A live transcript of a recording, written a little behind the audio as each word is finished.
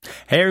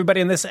Hey,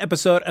 everybody, in this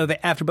episode of the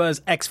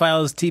AfterBuzz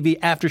X-Files TV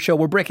After Show,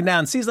 we're breaking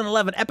down Season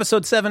 11,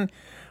 Episode 7.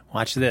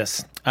 Watch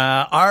this.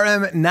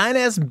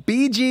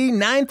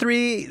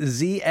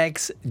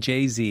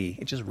 Rm9sbG93ZXJz.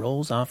 It just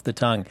rolls off the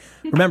tongue.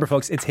 Remember,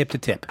 folks, it's hip to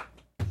tip.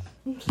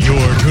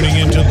 You're tuning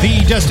into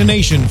the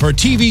destination for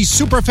TV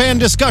superfan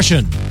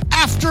discussion,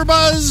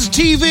 AfterBuzz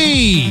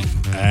TV.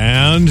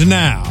 And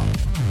now,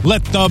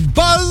 let the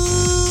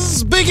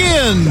buzz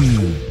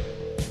begin.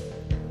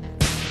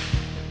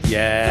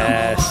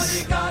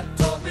 Yes.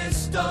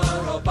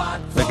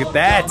 Look at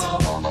that.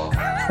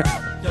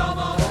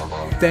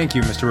 Thank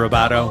you, Mr.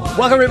 Roboto.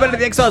 Welcome, everybody, to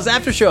the X-Files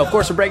After Show. Of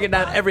course, we're breaking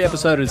down every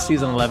episode of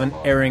Season 11,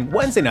 airing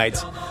Wednesday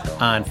nights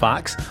on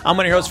Fox. I'm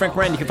one of your hosts, Frank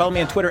Moran. You can follow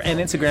me on Twitter and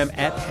Instagram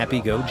at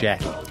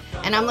HappyGoJackie.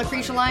 And I'm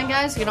Lucretia Lyon,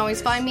 guys. You can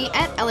always find me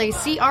at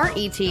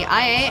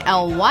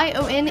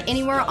LACRETIALYON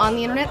anywhere on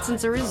the internet,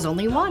 since there is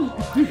only one.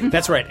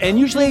 That's right. And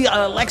usually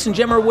Lex and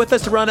Jim are with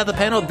us to round out the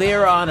panel. They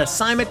are on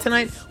assignment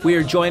tonight. We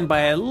are joined by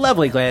a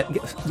lovely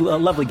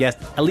guest,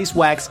 Elise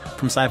Wax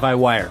from Sci-Fi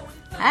Wire.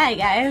 Hi,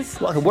 guys.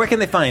 Welcome. Where can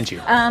they find you?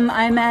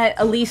 I'm at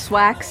Elise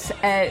Wax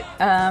at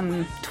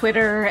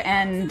Twitter,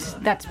 and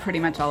that's pretty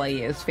much all I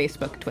use.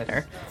 Facebook,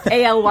 Twitter.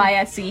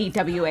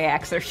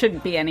 ALYSEWAX. There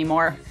shouldn't be any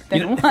more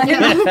than one.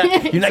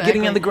 You're not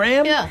getting on the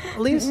gram,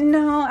 Elise?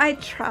 No, I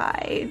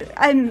tried.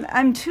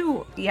 I'm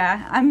too,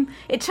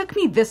 it took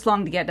me this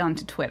long to get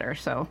onto Twitter,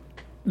 so.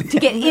 To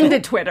get into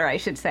Twitter, I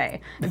should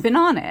say. I've been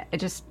on it. I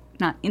just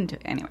not into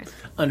it. Anyways.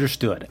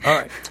 Understood. All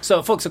right.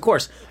 So, folks, of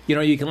course,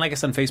 you can like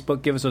us on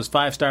Facebook, give us those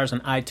 5 stars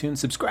on iTunes,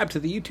 subscribe to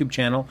the YouTube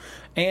channel,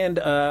 and,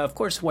 of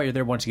course, while you're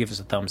there, why don't you give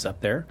us a thumbs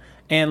up there.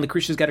 And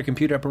Lucretia's got her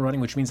computer up and running,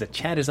 which means that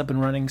chat is up and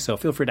running, so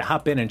feel free to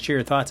hop in and share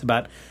your thoughts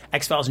about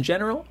X-Files in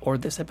general, or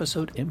this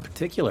episode in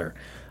particular.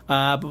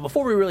 But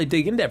before we really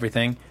dig into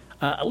everything,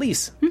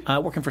 Elise,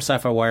 working for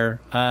Sci-Fi Wire,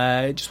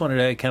 just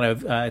wanted to kind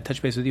of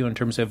touch base with you in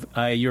terms of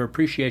your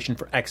appreciation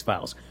for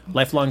X-Files.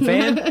 Lifelong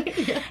fan?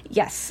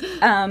 Yes,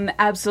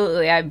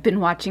 absolutely. I've been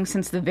watching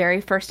since the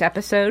very first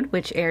episode,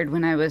 which aired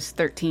when I was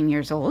 13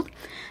 years old.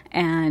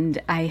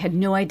 And I had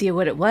no idea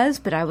what it was,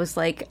 but I was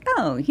like,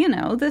 oh,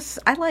 this,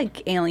 I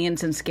like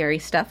aliens and scary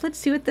stuff. Let's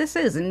see what this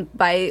is. And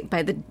by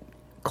the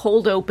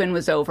cold open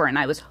was over, and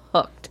I was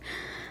hooked.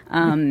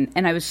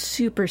 And I was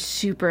super,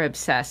 super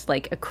obsessed,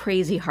 like a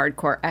crazy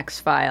hardcore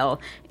X-File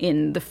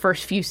in the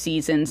first few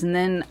seasons. And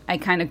then I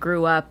kind of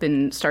grew up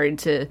and started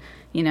to,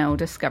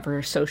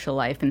 discover social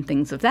life and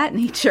things of that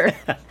nature.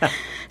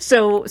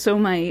 So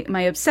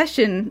my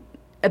obsession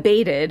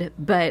abated,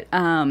 but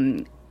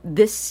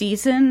this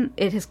season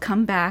it has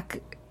come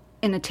back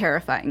in a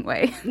terrifying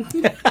way.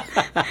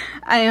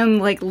 I am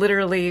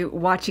literally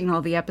watching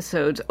all the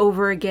episodes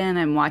over again.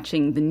 I'm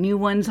watching the new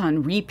ones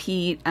on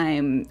repeat.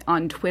 I'm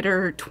on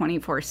Twitter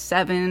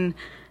 24/7.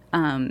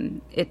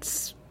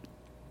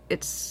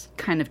 It's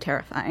kind of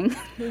terrifying.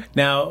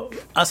 Now,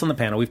 us on the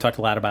panel, we've talked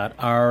a lot about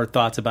our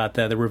thoughts about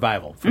the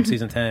revival from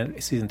season 10,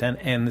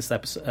 and this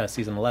episode,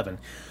 season 11,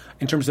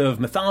 in terms of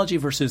mythology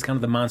versus kind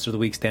of the Monster of the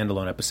Week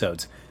standalone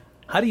episodes.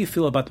 How do you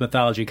feel about the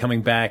mythology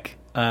coming back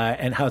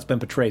and how it's been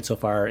portrayed so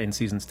far in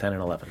seasons 10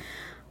 and 11?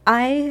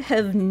 I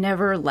have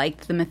never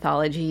liked the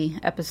mythology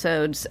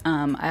episodes.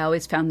 I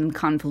always found them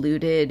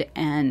convoluted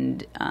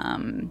and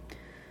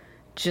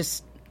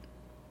just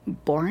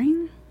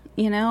boring,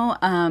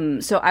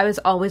 So I was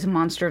always a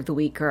Monster of the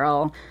Week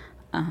girl.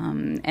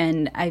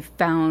 And I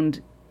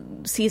found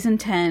season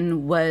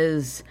 10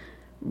 was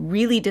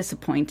really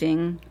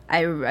disappointing.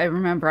 I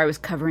remember I was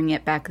covering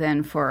it back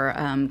then for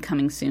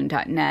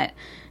comingsoon.net,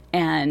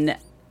 and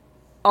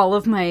all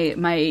of my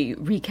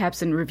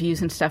recaps and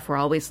reviews and stuff were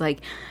always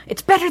like,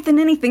 it's better than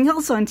anything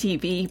else on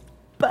TV,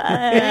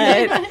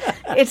 but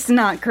it's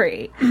not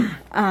great.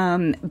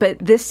 But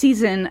this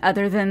season,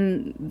 other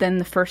than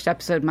the first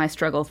episode, My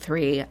Struggle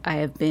 3, I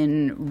have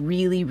been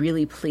really,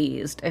 really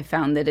pleased. I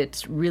found that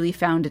it's really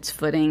found its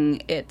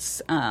footing.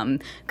 It's,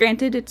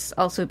 granted, it's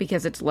also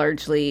because it's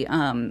largely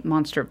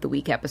Monster of the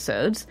Week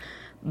episodes,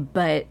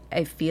 but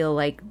I feel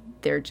like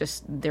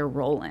they're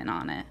rolling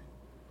on it.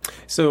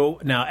 So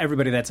now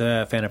everybody that's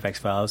a fan of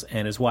X-Files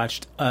and has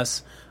watched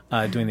us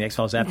doing the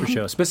X-Files After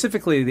Show,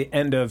 specifically the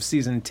end of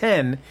Season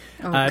 10,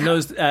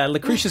 knows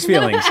Lucretia's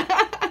feelings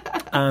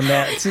on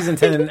that Season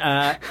 10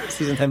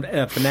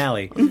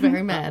 finale. I'm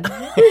very mad.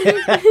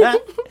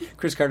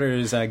 Chris Carter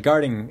is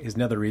guarding his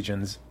nether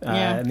regions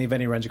in the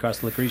event he runs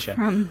across Lucretia.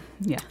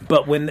 Yeah.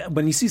 But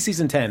when you see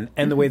Season 10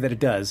 and the way that it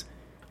does,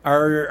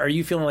 are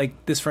you feeling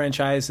like this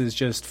franchise is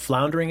just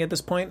floundering at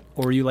this point?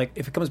 Or are you like,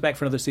 if it comes back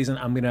for another season,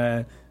 I'm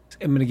gonna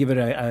give it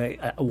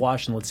a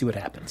wash and let's see what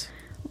happens?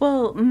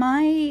 Well,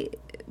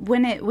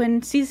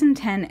 when season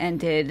 10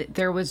 ended,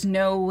 there was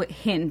no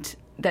hint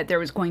that there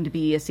was going to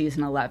be a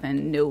season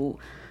 11. No,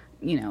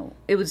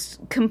 it was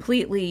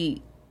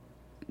completely,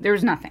 there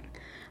was nothing.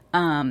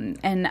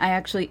 And I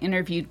actually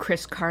interviewed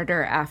Chris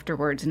Carter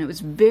afterwards, and it was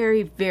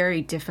very,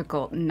 very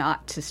difficult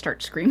not to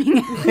start screaming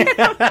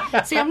at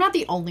him. See, I'm not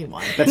the only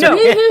one. No,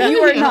 you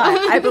are not.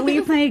 I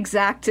believe my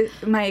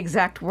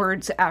exact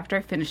words after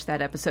I finished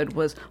that episode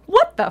was,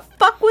 "What the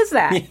fuck was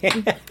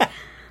that?"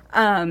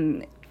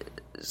 So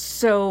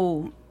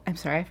I'm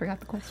sorry, I forgot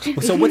the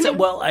question. So what's that?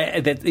 Well,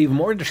 that's even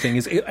more interesting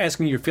is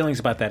asking your feelings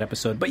about that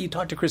episode. But you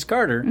talked to Chris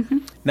Carter,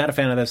 not a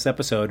fan of this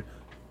episode.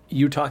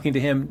 You talking to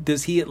him,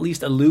 does he at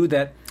least allude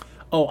that,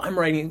 oh, I'm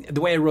writing,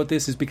 the way I wrote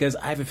this is because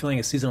I have a feeling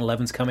a season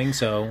 11's coming,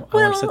 so I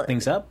want to set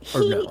things up?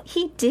 Or no?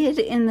 He did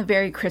in the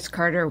very Chris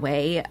Carter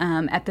way.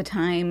 At the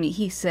time,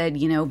 he said,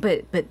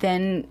 but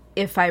then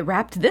if I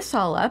wrapped this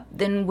all up,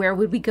 then where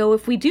would we go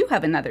if we do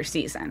have another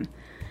season?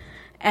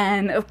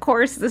 And of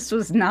course, this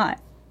was not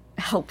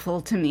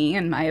helpful to me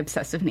and my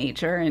obsessive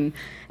nature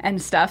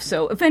and stuff.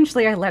 So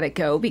eventually I let it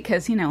go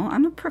because,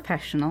 I'm a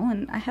professional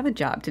and I have a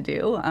job to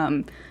do.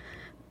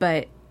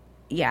 But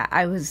yeah,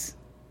 because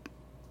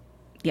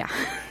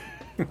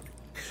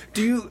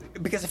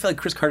I feel like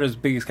Chris Carter's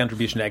biggest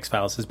contribution to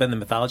X-Files has been the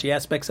mythology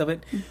aspects of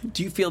it,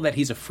 do you feel that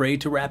he's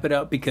afraid to wrap it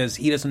up because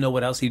he doesn't know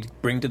what else he'd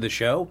bring to the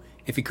show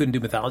if he couldn't do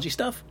mythology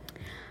stuff?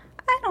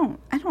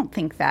 I don't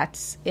think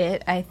that's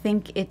it. I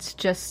think it's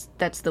just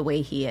that's the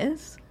way he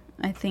is.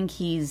 I think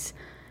he's,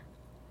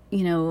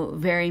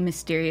 very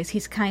mysterious.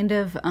 He's kind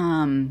of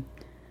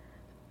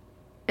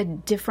a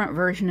different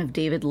version of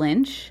David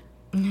Lynch.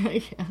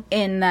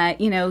 In that,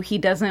 he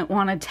doesn't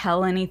want to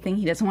tell anything.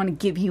 He doesn't want to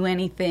give you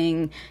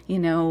anything,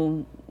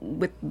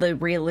 with the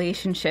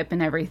relationship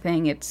and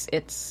everything.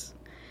 It's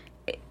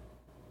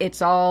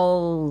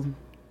all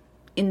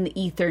in the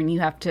ether and you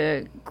have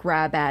to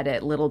grab at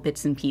it little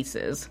bits and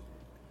pieces.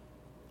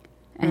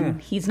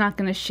 And he's not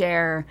going to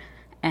share.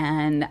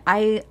 And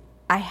I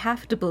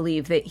have to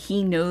believe that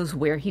he knows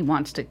where he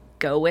wants to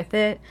go with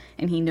it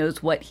and he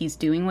knows what he's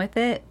doing with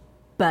it.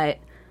 But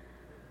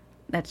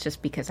that's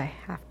just because I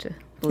have to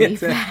believe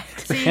that.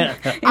 See,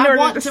 I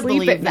want to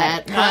believe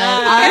that.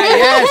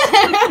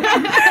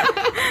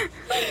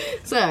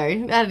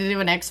 Sorry, I had to do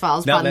an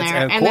X-Files pun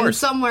there. And then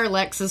somewhere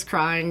Lex is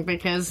crying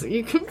because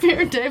you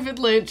compare David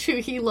Lynch, who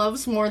he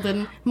loves more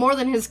than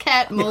his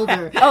cat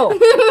Mulder. Oh,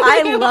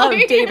 I love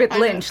David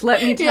Lynch,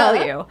 let me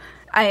tell you.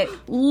 I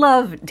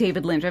love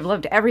David Lynch. I've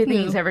loved everything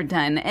he's ever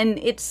done. And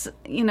it's,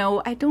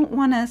 I don't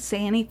want to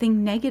say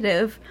anything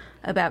negative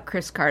about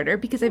Chris Carter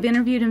because I've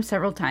interviewed him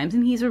several times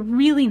and he's a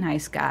really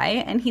nice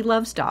guy and he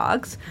loves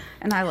dogs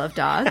and I love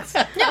dogs.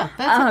 Yeah,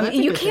 that's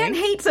you can't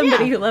hate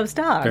somebody who loves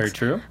dogs. Very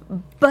true.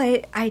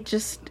 But I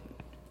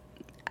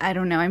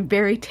don't know. I'm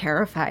very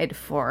terrified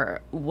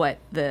for what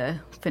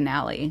the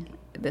finale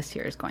this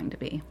year is going to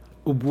be.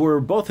 Were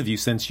both of you,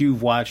 since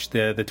you've watched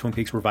the Twin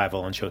Peaks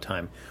revival on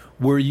Showtime,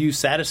 were you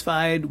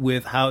satisfied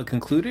with how it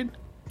concluded?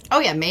 Oh,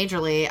 yeah,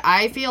 majorly.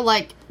 I feel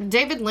like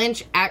David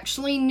Lynch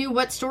actually knew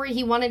what story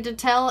he wanted to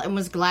tell and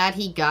was glad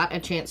he got a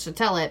chance to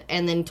tell it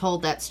and then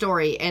told that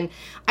story. And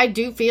I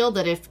do feel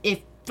that if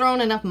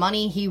thrown enough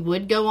money, he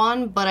would go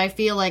on, but I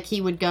feel like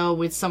he would go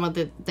with some of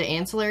the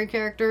ancillary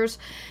characters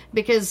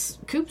because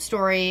Coop's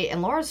story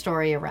and Laura's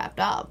story are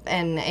wrapped up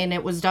and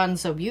it was done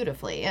so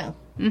beautifully. Yeah.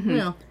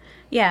 Mm-hmm.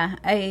 Yeah,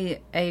 I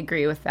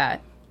agree with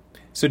that.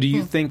 So do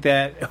you think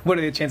that, what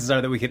are the chances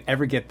are that we could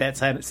ever get that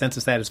sense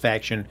of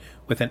satisfaction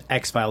with an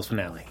X-Files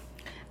finale?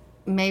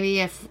 Maybe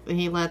if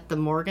he let the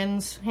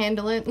Morgans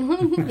handle it.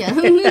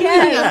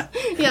 Yeah.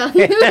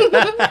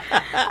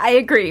 I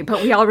agree,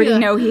 but we already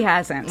know he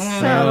hasn't.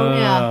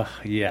 So.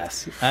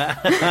 Yes.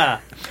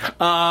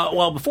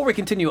 Well, before we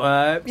continue,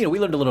 we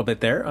learned a little bit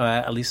there.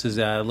 At least there's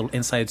a little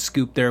inside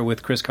scoop there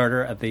with Chris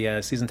Carter at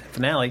the season 10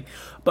 finale.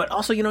 But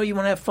also, you want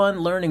to have fun,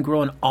 learn, and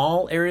grow in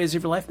all areas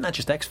of your life, not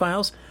just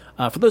X-Files.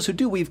 For those who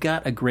do, we've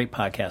got a great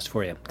podcast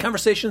for you.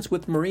 Conversations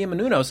with Maria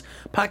Menounos,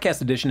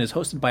 podcast edition, is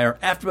hosted by our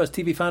AfterBuzz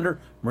TV founder,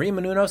 Maria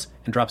Menounos,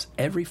 and drops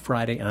every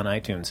Friday on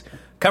iTunes.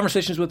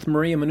 Conversations with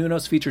Maria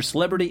Menounos feature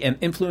celebrity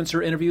and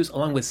influencer interviews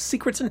along with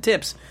secrets and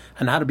tips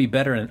on how to be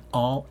better in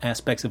all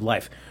aspects of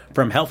life,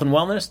 from health and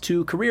wellness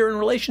to career and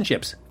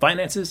relationships,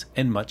 finances,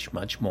 and much,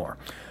 much more.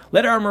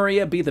 Let our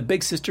Maria be the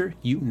big sister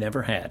you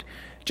never had.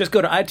 Just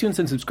go to iTunes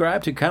and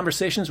subscribe to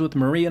Conversations with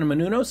Maria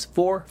Menounos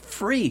for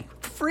free.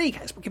 Free,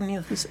 guys. We're giving you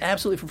this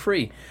absolutely for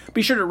free.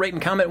 Be sure to rate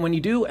and comment when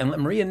you do, and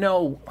let Maria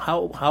know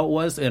how it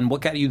was and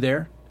what got you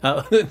there.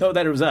 Know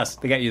that it was us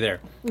that got you there.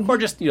 Or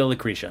just,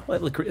 Lucretia.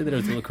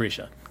 There's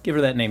Lucretia. Give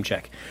her that name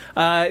check.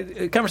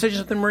 Conversations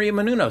with Maria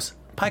Menounos,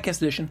 podcast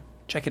edition.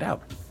 Check it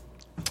out.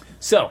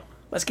 So,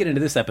 let's get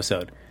into this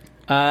episode.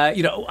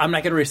 I'm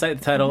not going to recite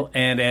the title,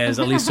 and as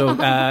Elise so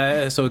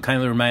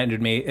kindly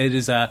reminded me, it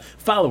is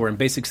Follower in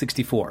Basic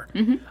 64.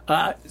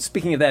 Mm-hmm.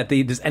 Speaking of that,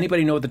 does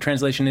anybody know what the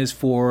translation is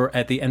for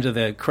at the end of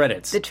the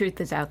credits? The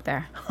truth is out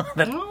there.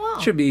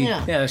 Should be,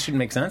 that should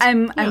make sense.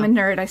 I'm a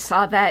nerd. I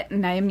saw that,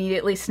 and I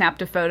immediately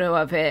snapped a photo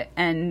of it,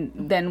 and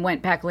then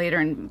went back later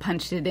and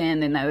punched it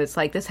in, and I was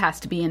like, this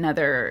has to be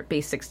another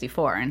Base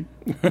 64, and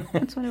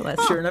that's what it was.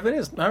 Sure enough, it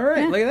is. All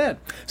right, look at that.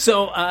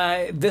 So,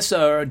 this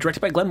directed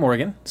by Glenn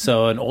Morgan,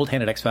 so an old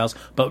hand at X-Files,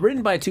 but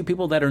written by two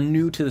people that are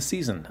new to the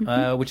season,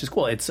 which is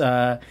cool. It's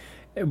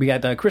we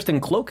got Kristen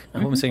Cloak, I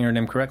hope I'm saying her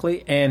name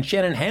correctly, and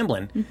Shannon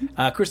Hamblin.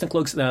 Kristen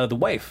Cloak's the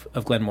wife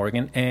of Glenn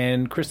Morgan,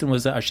 and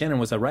Shannon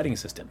was a writing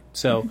assistant.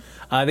 So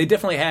they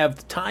definitely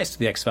have ties to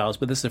the X-Files,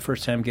 but this is the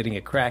first time getting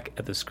a crack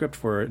at the script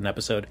for an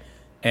episode.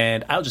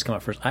 And I'll just come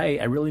out first.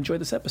 I really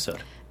enjoyed this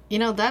episode. You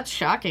know, that's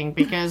shocking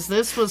because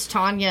this was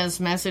Tanya's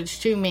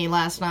message to me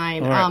last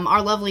night. Right.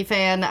 Our lovely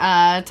fan,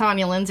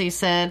 Tanya Lindsay,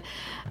 said,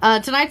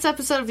 tonight's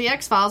episode of The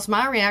X-Files,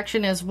 my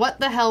reaction is, what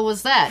the hell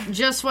was that?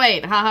 Just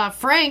wait. Haha.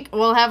 Frank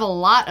will have a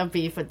lot of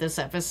beef with this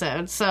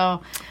episode.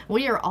 So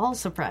we are all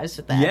surprised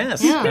at that.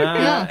 Yes.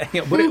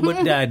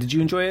 Yeah. Did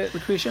you enjoy it,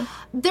 Lucretia?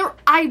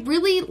 I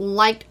really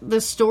liked the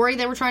story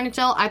they were trying to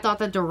tell. I thought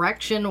the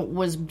direction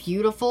was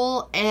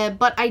beautiful.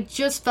 But I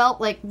just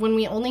felt like when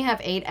we only have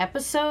 8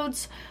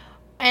 episodes...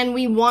 And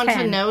we want 10.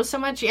 to know so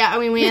much. Yeah, I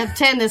mean, we have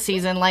 10 this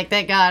season. Like,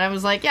 thank God. I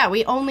was like, yeah,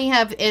 we only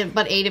have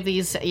but 8 of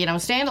these,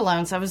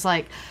 standalones. I was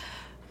like,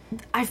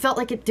 I felt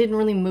like it didn't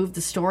really move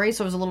the story,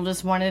 so I was a little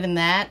disappointed in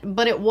that.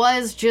 But it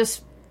was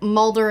just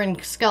Mulder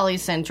and Scully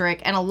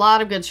centric, and a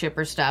lot of good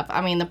shipper stuff.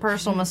 I mean, the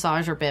personal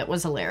massager bit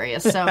was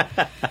hilarious.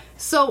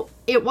 So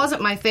it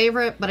wasn't my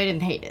favorite, but I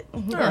didn't hate it.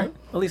 All right.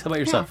 Elise, how about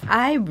yourself?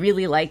 I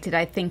really liked it.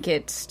 I think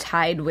it's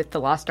tied with The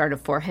Lost Art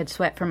of Forehead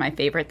Sweat for my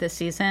favorite this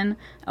season,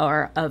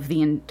 or of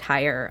the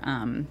entire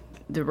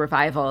the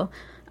revival.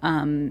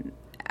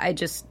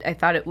 I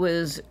thought it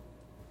was,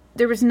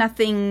 there was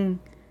nothing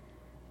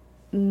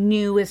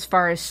new as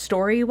far as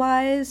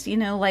story-wise,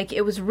 like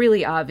it was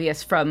really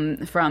obvious from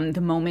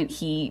the moment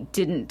he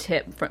didn't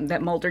tip,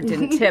 that Mulder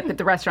didn't tip at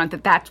the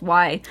restaurant, that's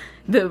why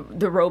the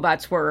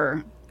robots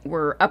were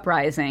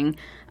uprising.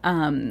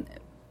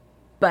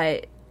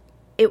 But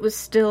it was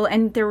still,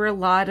 and there were a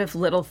lot of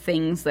little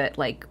things that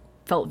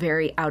felt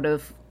very out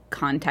of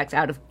context,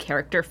 out of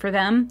character for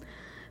them.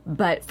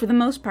 But for the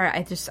most part,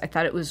 I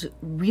thought it was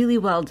really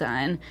well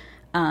done.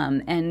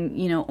 And,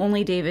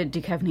 only David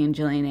Duchovny and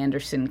Gillian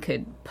Anderson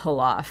could pull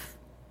off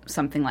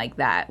something like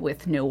that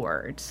with no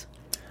words.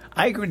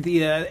 I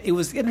agree. It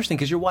was interesting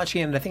because you're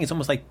watching it, and I think it's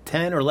almost like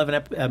 10 or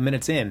 11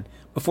 minutes in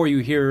before you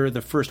hear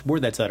the first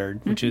word that's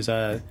uttered, which is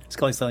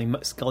Scully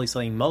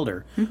saying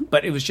Mulder. Mm-hmm.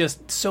 But it was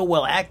just so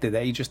well acted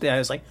that I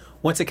was like,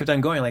 once it kept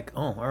on going, like,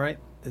 oh, all right.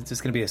 Is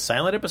this going to be a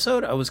silent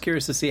episode? I was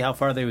curious to see how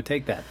far they would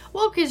take that.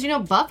 Well, because,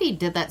 Buffy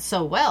did that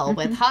so well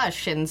with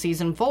Hush in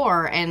season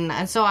 4,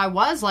 and so I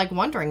was,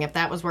 wondering if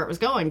that was where it was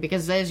going,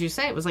 because, as you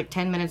say, it was,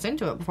 10 minutes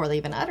into it before they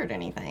even uttered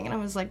anything, and I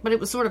was like, but it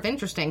was sort of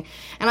interesting,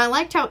 and I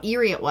liked how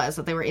eerie it was,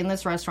 that they were in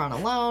this restaurant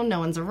alone, no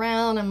one's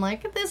around. I'm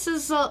like, this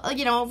is,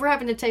 we're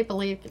having to take a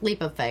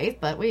leap of faith,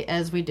 but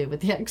as we do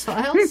with the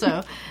X-Files,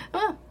 so...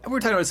 We're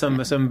talking about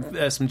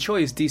some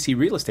choice DC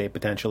real estate,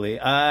 potentially,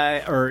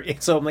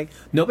 so I'm like,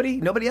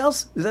 nobody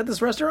else? Is that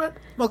this restaurant?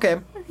 Okay.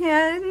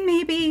 Yeah,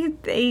 maybe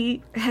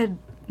they had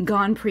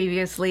gone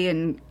previously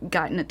and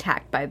gotten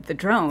attacked by the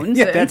drones.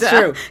 Yeah, that's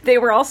true. They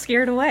were all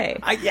scared away.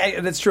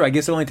 Yeah, that's true. I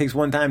guess it only takes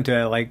one time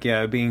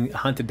to, being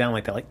hunted down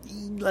like that.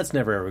 Let's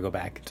never ever go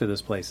back to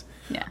this place.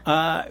 Yeah.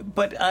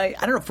 But I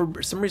don't know,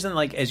 for some reason,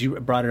 as you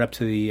brought it up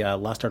to the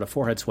Lost Art of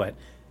Forehead Sweat,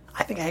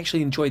 I think I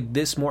actually enjoyed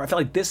this more. I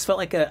felt like this felt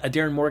like a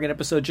Darren Morgan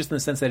episode, just in the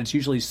sense that it's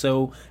usually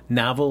so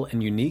novel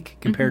and unique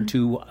compared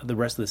to the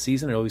rest of the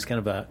season. It always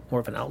kind of more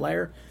of an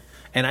outlier.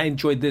 And I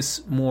enjoyed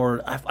this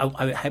more.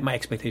 I had my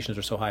expectations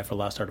were so high for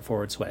Lost Art of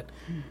Forehead Sweat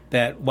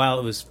that while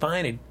it was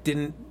fine, it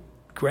didn't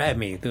grab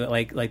me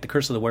like the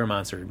Curse of the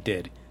Weremonster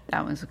did.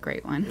 That was a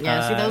great one.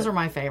 Yeah, see, those are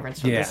my favorites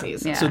for the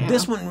season. Yeah. So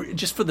this one,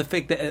 just for the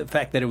fact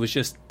that it was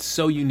just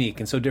so unique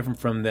and so different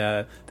from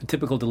the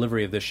typical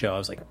delivery of this show, I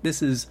was like,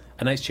 this is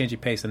a nice change of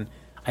pace. And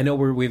I know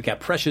we've got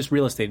precious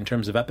real estate in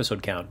terms of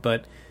episode count,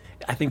 but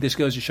I think this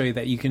goes to show you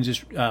that you can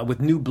just, with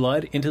new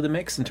blood into the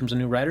mix in terms of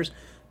new writers,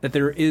 that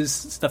there is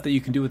stuff that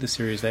you can do with the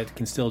series that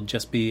can still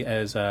just be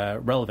as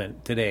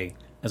relevant today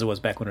as it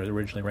was back when it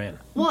originally ran.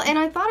 Well, and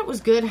I thought it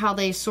was good how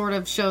they sort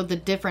of showed the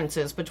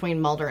differences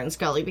between Mulder and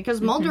Scully, because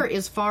Mulder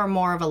is far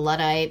more of a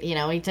Luddite,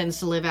 he tends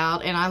to live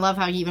out, and I love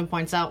how he even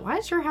points out, why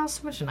is your house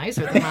so much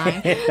nicer than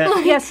mine?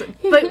 Yes,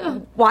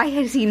 but why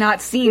has he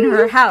not seen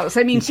her house?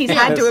 I mean, she's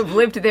had to have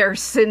lived there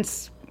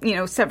since,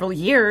 several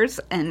years,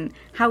 and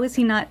how has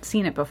he not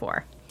seen it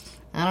before?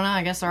 I don't know.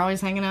 I guess they're always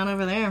hanging out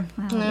over there.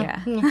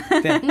 Yeah.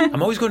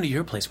 I'm always going to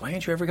your place. Why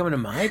aren't you ever coming to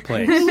my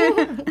place?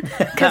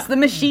 Because the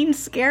machines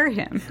scare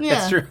him. Yeah.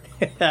 That's true.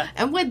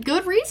 And with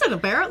good reason,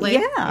 apparently.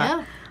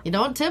 Yeah. You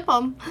don't tip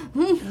them.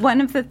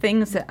 One of the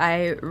things that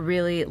I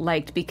really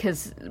liked,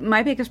 because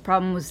my biggest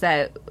problem was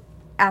that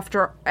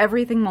after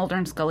everything Mulder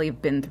and Scully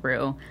have been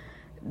through,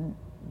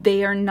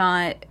 they are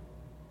not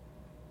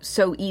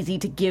so easy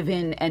to give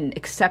in and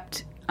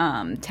accept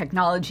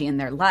technology in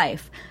their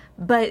life.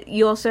 But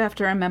you also have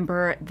to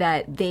remember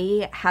that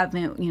they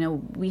haven't,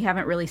 we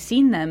haven't really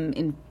seen them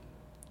in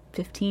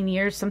 15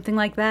 years, something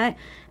like that.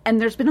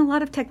 And there's been a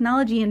lot of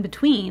technology in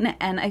between.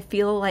 And I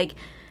feel like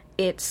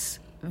it's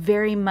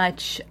very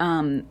much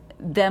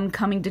them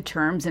coming to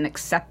terms and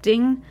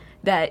accepting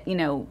that,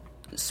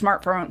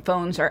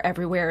 smartphones are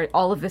everywhere,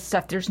 all of this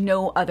stuff. There's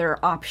no other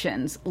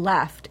options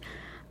left.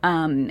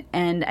 And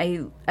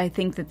I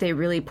think that they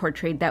really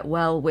portrayed that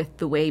well with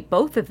the way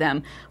both of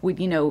them would,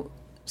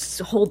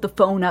 hold the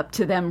phone up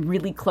to them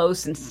really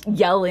close and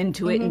yell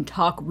into it and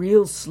talk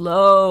real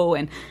slow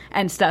and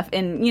stuff.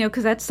 And,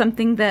 because that's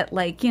something that,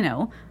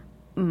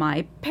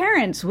 my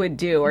parents would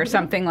do or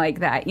something like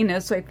that,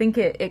 So I think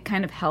it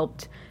kind of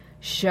helped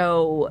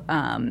show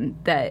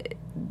that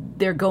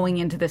they're going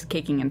into this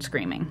kicking and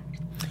screaming.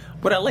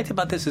 What I liked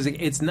about this is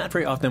it's not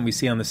very often we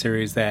see on the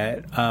series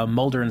that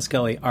Mulder and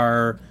Scully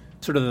are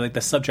sort of like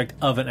the subject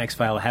of an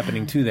X-File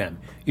happening to them.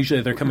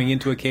 Usually they're coming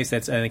into a case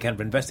that's kind of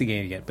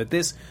investigating it. But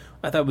this,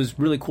 I thought, was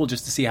really cool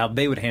just to see how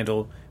they would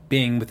handle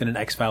being within an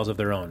X-Files of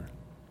their own.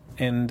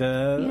 And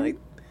I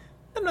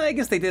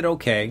guess they did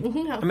okay.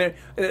 Yeah. I mean,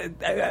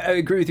 I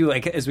agree with you.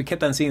 Like, as we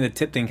kept on seeing the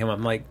tip thing come up,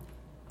 I'm like,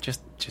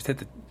 just hit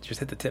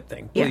the tip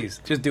thing, please.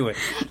 Yeah. Just do it.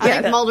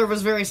 I think Mulder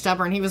was very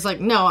stubborn. He was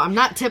like, "No, I'm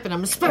not tipping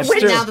them,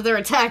 especially now that they're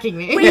attacking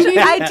me." Which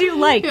I do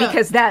like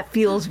because that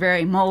feels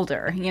very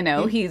Mulder.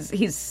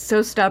 He's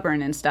so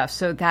stubborn and stuff.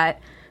 So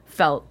that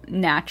felt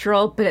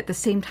natural, but at the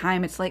same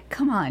time, it's like,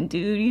 come on,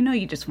 dude.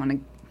 You just want to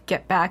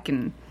get back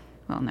and.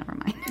 Well, never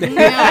mind.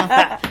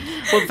 Yeah.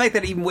 Well, the fact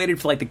that he even waited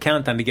for the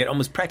countdown to get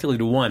almost practically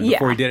to 1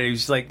 before he did it, he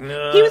was just like,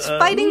 no. He was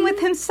fighting with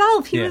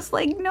himself. He was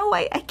like, no,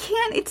 I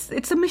can't.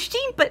 It's a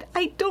machine, but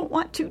I don't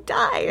want to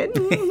die.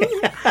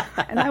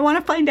 And I want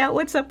to find out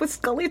what's up with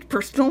Scully's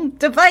personal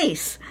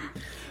device.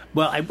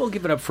 Well, I will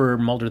give it up for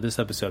Mulder this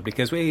episode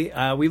because we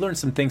learned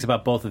some things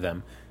about both of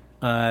them.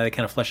 They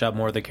kind of flesh out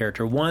more of the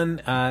character.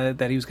 One,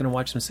 that he was going to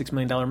watch some $6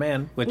 Million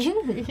Man, which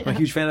I'm a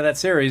huge fan of that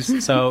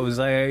series. So it was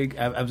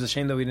I was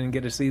ashamed that we didn't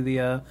get to see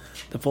the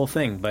full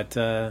thing. But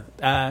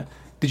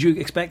did you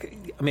expect?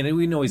 I mean,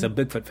 we know he's a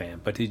Bigfoot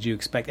fan, but did you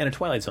expect? And a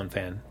Twilight Zone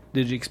fan.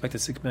 Did you expect a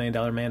 $6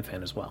 Million Man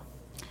fan as well?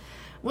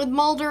 With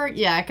Mulder,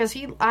 yeah, because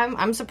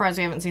I'm surprised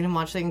we haven't seen him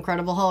watch The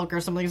Incredible Hulk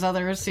or some of these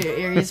other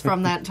series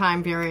from that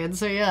time period.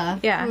 So yeah,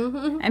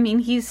 I mean,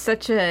 he's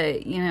such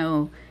a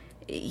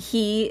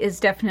he is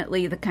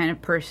definitely the kind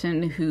of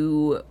person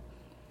who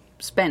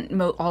spent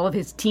all of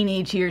his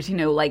teenage years,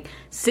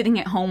 sitting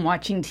at home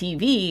watching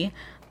TV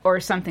or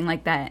something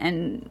like that.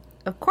 And,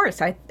 of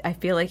course, I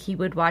feel like he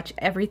would watch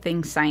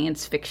everything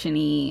science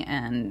fiction-y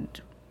and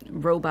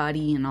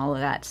robot-y and all of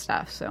that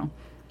stuff. So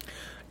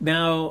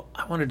now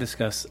I want to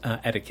discuss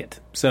etiquette.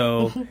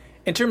 So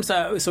in terms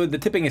of, so the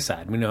tipping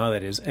aside, we know how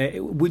that is.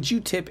 Would you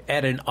tip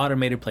at an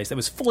automated place that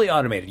was fully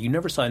automated? You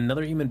never saw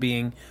another human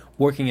being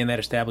working in that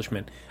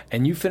establishment,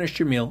 and you finished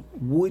your meal.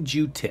 Would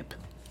you tip?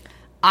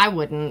 I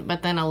wouldn't,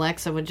 but then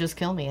Alexa would just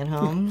kill me at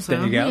home. So.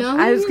 There you go.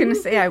 I was going to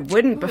say I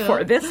wouldn't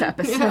before this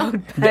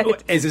episode.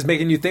 But is this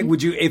making you think?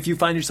 Would you, if you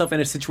find yourself in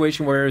a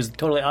situation where it's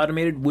totally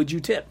automated, would you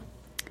tip?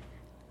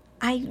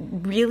 I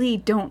really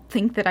don't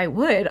think that I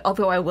would,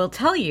 although I will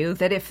tell you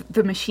that if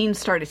the machines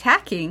start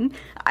attacking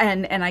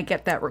and I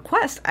get that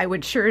request, I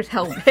would sure as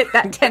hell hit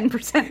that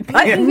 10%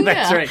 button.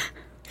 That's right.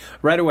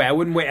 Right away. I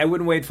wouldn't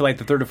wait for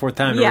the third or fourth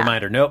time to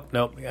remind her. Nope.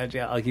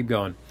 I'll keep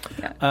going.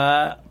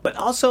 Yeah. But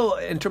also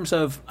in terms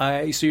of,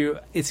 it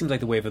seems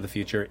like the wave of the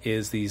future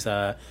is these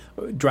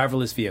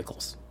driverless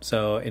vehicles.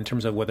 So in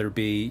terms of whether it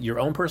be your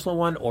own personal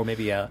one or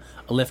maybe a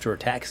Lyft or a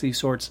taxi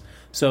sorts.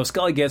 So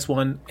Scully gets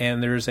one,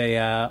 and there's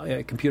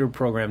a computer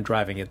program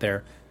driving it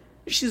there.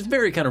 She's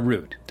very kind of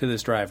rude to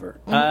this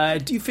driver.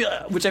 Do you feel,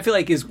 which I feel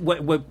like is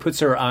what puts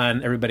her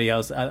on everybody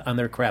else on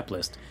their crap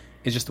list,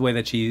 is just the way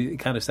that she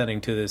kind of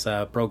sending to this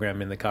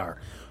program in the car.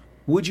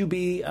 Would you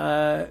be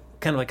kind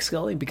of like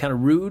Scully, be kind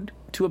of rude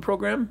to a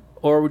program?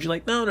 Or would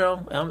you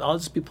no, I'll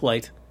just be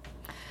polite?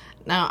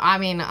 No, I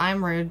mean,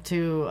 I'm rude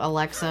to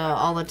Alexa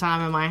all the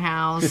time in my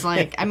house.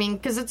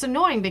 Because it's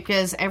annoying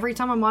because every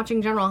time I'm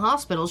watching General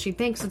Hospital, she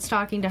thinks it's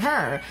talking to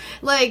her.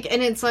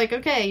 And it's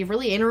okay, you're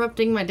really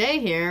interrupting my day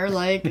here.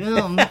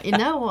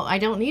 No, I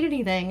don't need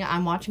anything.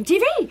 I'm watching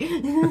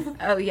TV.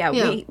 Oh,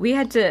 yeah. We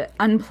had to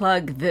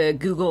unplug the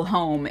Google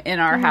Home in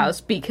our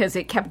house because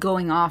it kept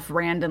going off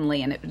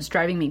randomly and it was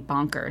driving me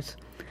bonkers.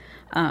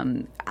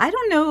 I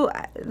don't know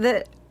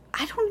that...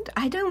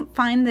 I don't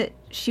find that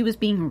she was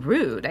being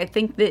rude. I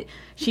think that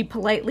she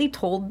politely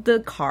told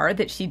the car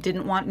that she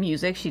didn't want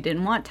music, she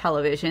didn't want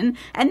television,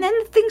 and then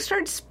the thing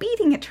started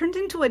speeding. It turned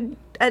into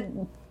a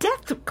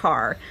death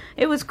car.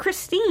 It was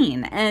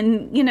Christine,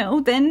 and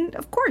then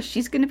of course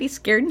she's going to be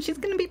scared and she's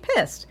going to be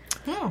pissed.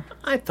 Oh.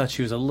 I thought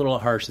she was a little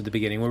harsh at the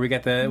beginning, where we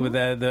got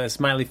the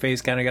smiley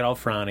face kind of got all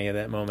frowny at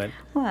that moment.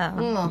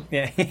 Well,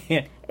 yeah,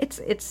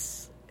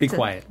 it's. Be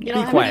quiet. You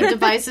don't have any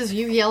devices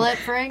you yell at,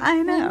 Frank?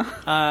 I know.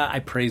 I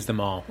praise them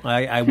all.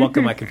 I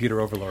welcome my computer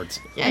overlords.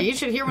 Yeah, you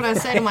should hear what I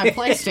say to my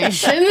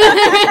PlayStation.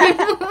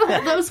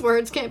 Those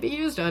words can't be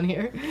used on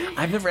here.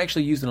 I've never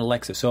actually used an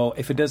Alexa, so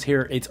if it does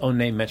hear its own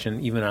name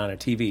mentioned even on a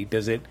TV,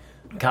 does it...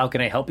 How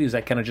can I help you? Is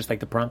that kind of just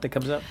the prompt that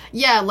comes up?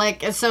 Yeah,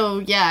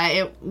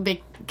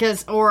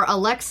 or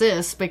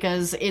Alexis,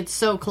 because it's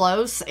so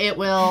close, it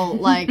will,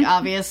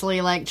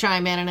 obviously,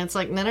 chime in, and it's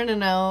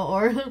no,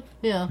 or,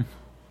 yeah.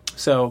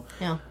 So,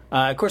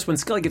 Of course, when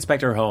Scully gets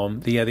back to her home,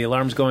 the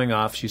alarm's going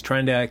off. She's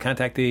trying to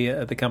contact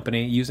the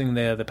company using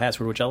the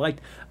password, which I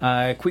liked.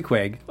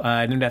 Queequeg,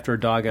 named after her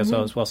dog, as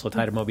well, also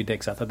tied to Moby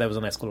Dick. So I thought that was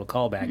a nice little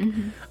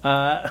callback.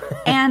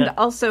 And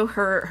also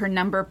her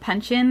number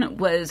punch-in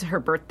was her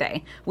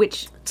birthday,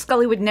 which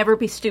Scully would never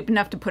be stupid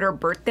enough to put her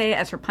birthday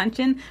as her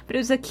punch-in, but it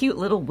was a cute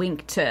little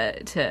wink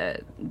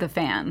to the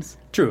fans.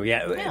 True,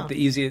 yeah. The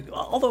easiest.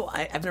 Although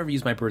I've never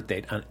used my birth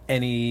date on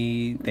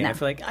anything. No. I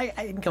feel like I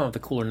can come up with a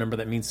cooler number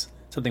that means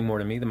something more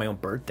to me than my own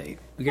birth date.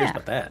 Who cares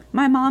about that?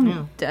 My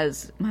mom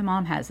does. My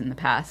mom has in the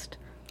past.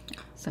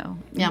 So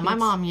my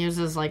mom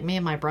uses like me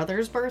and my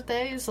brother's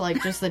birthdays,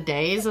 like just the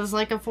days as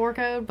like a 4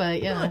 code.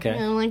 But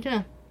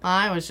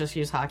I always just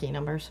use hockey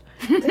numbers.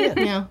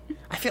 Yeah.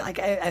 I feel like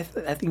I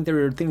think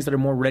there are things that are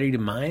more ready to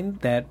mind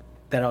that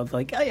I was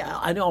like, oh yeah,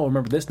 I know I'll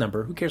remember this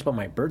number. Who cares about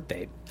my birth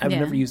date? I would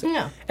never use it.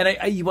 Yeah.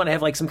 And you want to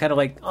have like some kind of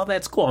like, oh,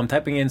 that's cool. I'm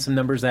typing in some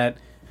numbers that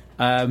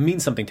mean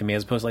something to me,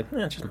 as opposed to like,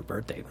 it's just my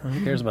birth date.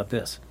 Who cares about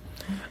this?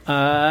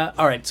 All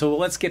right, so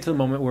let's get to the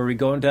moment where we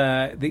go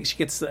into. She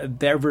gets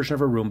their version of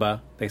her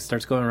Roomba. They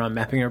starts going around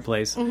mapping her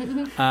place,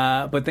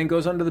 but then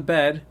goes under the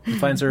bed and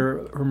finds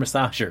her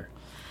massager.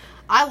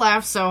 I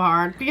laugh so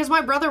hard because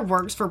my brother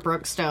works for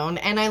Brookstone,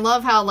 and I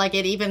love how like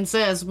it even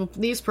says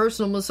these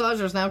personal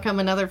massagers now come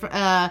in other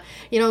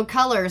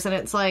colors, and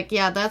it's like,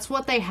 yeah, that's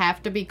what they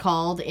have to be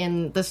called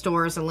in the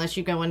stores unless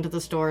you go into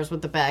the stores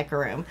with the back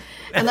room.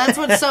 And that's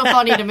what's so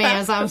funny to me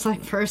is I was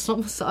like,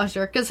 personal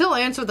massager, because he'll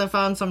answer the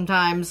phone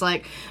sometimes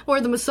like, where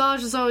the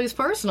massage is always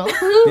personal.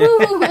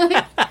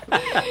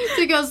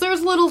 Because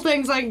there's little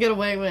things I can get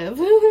away with.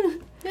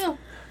 Yeah.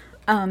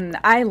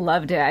 I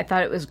loved it. I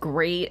thought it was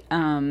great.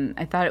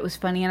 I thought it was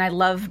funny, and I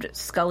loved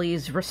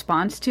Scully's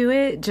response to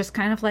it. Just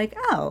kind of like,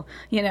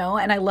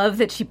 and I love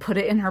that she put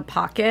it in her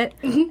pocket,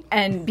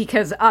 and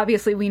because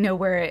obviously we know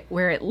where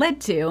it led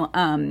to.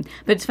 But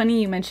it's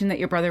funny you mentioned that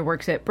your brother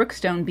works at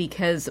Brookstone,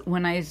 because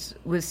when I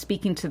was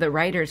speaking to the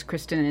writers,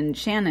 Kristen and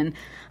Shannon,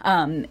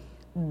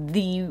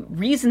 the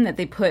reason that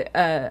they put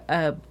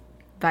a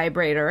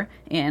vibrator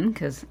in,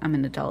 because I'm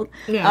an adult.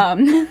 Yeah.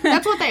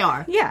 That's what they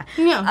are. Yeah.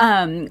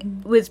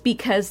 Was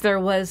because there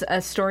was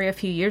a story a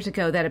few years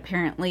ago that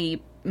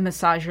apparently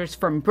massagers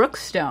from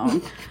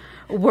Brookstone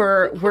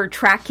were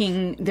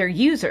tracking their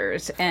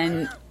users,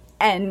 and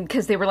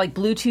because they were like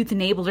Bluetooth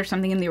enabled or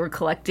something, and they were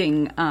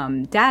collecting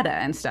data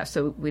and stuff.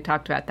 So we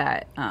talked about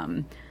that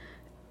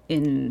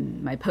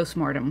in my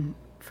postmortem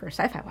for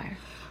Sci-Fi Wire.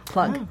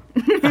 Plug.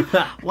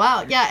 Oh.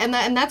 Wow, yeah,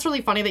 and that's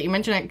really funny that you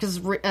mentioned it,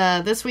 because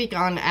this week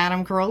on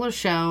Adam Carolla's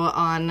show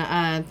on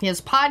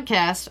his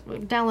podcast,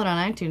 download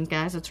on iTunes,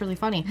 guys, it's really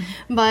funny.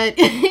 But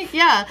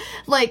yeah,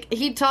 like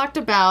he talked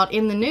about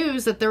in the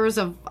news that there was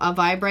a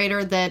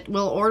vibrator that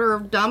will order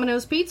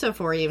Domino's pizza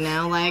for you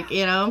now, like,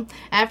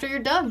 after you're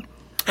done.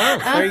 Oh,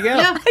 there you go.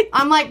 Yeah,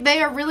 I'm like, they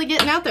are really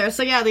getting out there.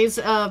 So yeah, these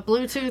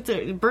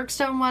Bluetooth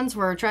Brookstone ones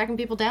were tracking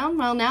people down.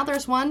 Well, now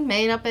there's one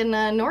made up in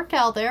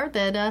NorCal there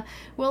that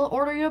will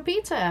order you a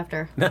pizza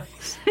after.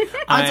 Nice.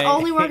 It's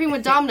only working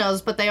with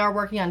Domino's, but they are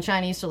working on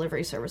Chinese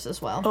delivery service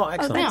as well. Oh,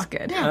 excellent. That's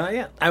good.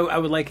 Yeah. I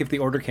would like if the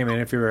order came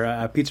in, if you're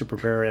a pizza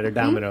preparer at a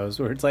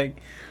Domino's, where it's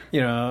like,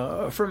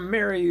 from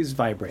Mary's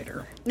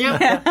vibrator.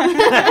 Yeah.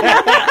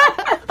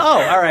 Oh,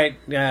 all right.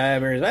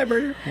 Mary's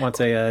vibrator wants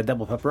a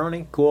double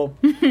pepperoni. Cool.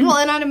 Well,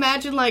 and I'd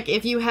imagine, like,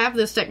 if you have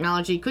this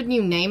technology, couldn't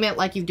you name it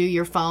like you do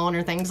your phone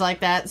or things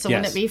like that? So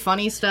wouldn't it be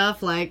funny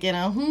stuff like,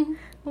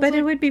 But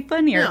it would be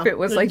funnier if it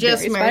was like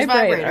just Mary's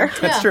vibrator.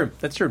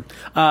 That's true.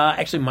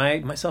 Actually,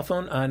 my cell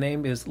phone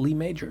name is Lee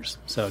Majors,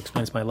 so it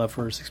explains my love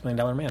for $6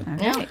 Million Man.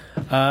 Okay.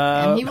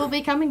 Yeah. And he will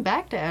be coming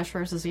back to Ash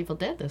vs. Evil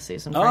Dead this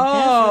season.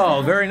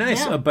 Very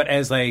nice. Yeah. But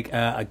as like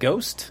a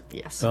ghost?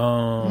 Yes.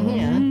 Oh.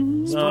 Yeah.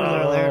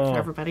 Spoiler alert for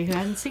everybody who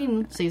hasn't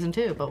seen season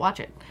 2, but watch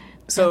it.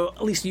 So,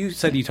 at least you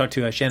said you talked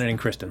to Shannon and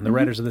Kristen, the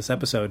writers of this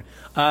episode.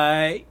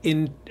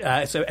 And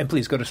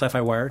please go to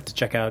Sci-Fi Wire to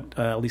check out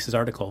Lisa's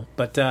article.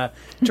 But in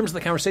terms of the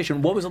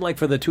conversation, what was it like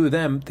for the two of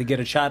them to get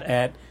a shot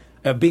at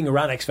being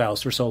around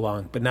X-Files for so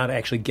long, but now to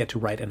actually get to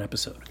write an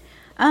episode?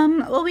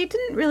 Well, we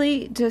didn't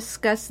really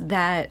discuss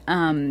that,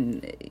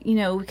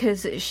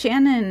 because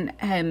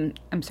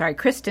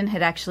Kristen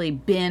had actually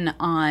been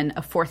on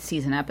a 4th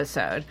season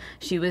episode.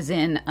 She was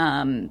in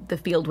The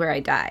Field Where I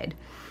Died.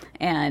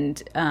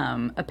 And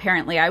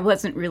apparently I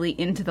wasn't really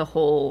into the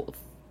whole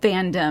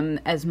fandom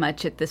as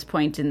much at this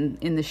point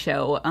in the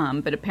show,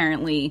 but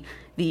apparently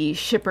the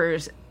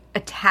shippers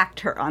attacked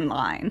her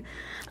online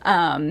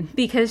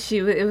because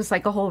it was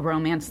like a whole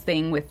romance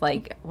thing with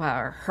like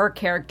her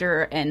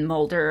character and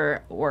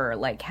Mulder were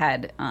like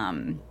had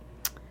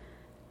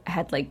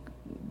like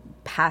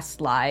past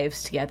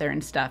lives together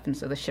and stuff, and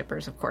so the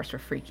shippers of course were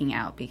freaking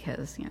out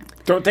because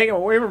don't take him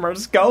away from her,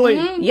 Scully.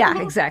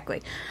 Yeah,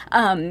 exactly.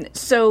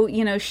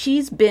 So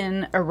she's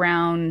been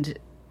around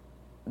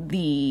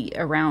the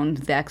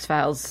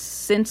X-Files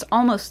since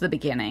almost the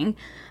beginning,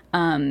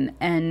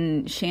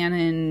 and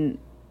Shannon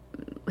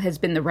has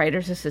been the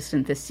writer's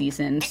assistant this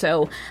season.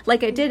 So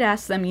like I did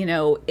ask them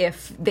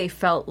if they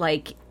felt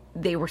like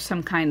they were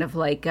some kind of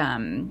like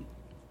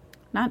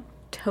not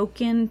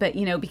token, but,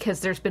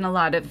 because there's been a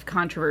lot of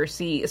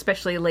controversy,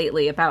 especially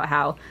lately, about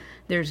how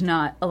there's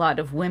not a lot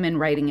of women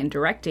writing and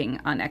directing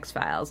on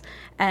X-Files.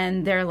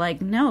 And they're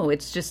like, no,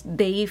 it's just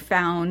they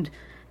found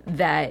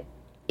that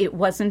it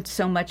wasn't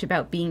so much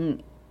about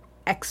being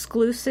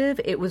exclusive.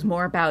 It was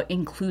more about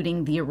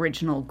including the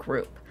original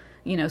group.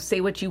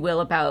 Say what you will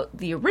about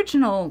the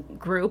original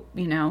group,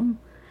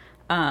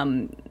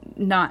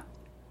 not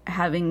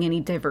having any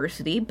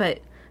diversity, but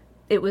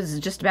it was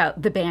just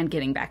about the band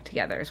getting back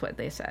together is what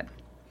they said.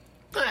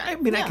 I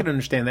mean, I can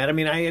understand that. I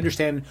mean, I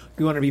understand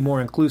you want to be more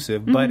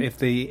inclusive, but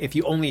if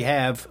you only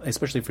have,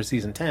 especially for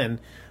season 10,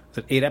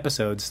 8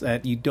 episodes,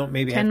 that you don't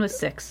maybe 10 have... was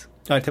 6.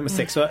 10 was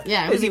 6. So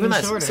yeah, it was even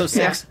less. shorter. So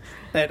 6.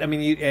 That, I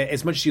mean,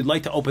 as much as you'd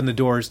like to open the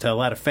doors to a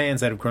lot of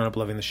fans that have grown up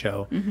loving the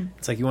show,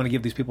 it's like you want to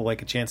give these people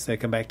like a chance to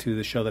come back to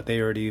the show that they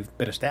already have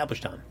been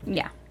established on.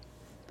 Yeah.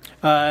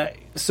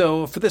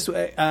 So for this,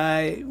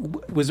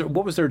 what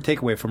was their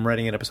takeaway from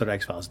writing an episode of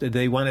X-Files? Did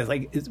they want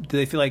to did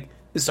they feel like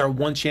this is our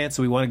one chance,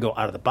 so we want to go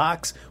out of the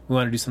box? We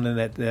want to do something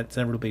that's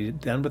never been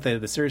done with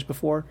the series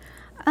before?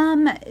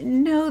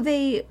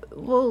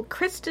 No,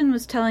 Kristen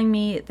was telling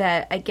me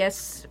that I guess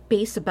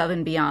Space Above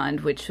and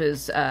Beyond, which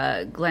was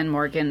Glenn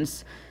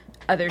Morgan's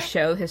other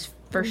show, his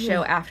first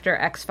show after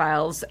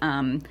X-Files,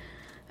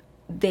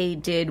 they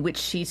did, which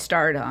she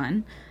starred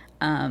on,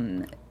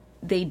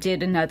 they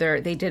did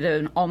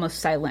an almost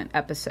silent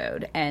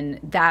episode, and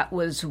that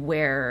was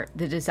where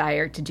the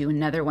desire to do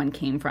another one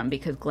came from,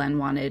 because Glenn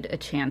wanted a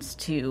chance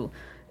to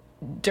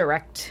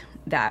direct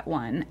that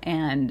one.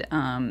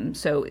 And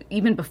so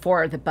even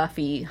before the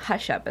Buffy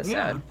Hush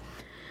episode.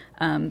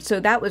 So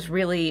that was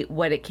really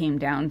what it came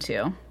down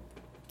to.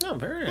 Oh,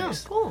 very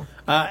nice. Oh, cool.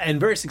 And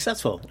very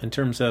successful in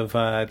terms of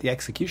the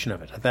execution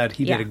of it. I thought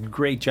he did a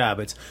great job.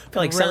 I feel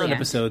like silent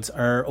episodes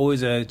are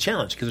always a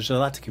challenge because there's a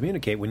lot to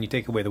communicate when you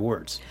take away the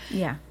words.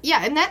 Yeah.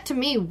 Yeah, and that to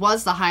me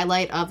was the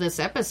highlight of this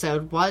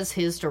episode, was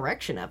his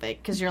direction of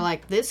it. Because you're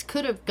like, this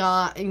could have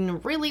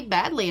gone really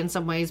badly in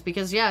some ways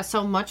because,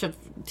 so much of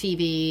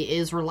TV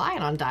is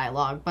reliant on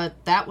dialogue.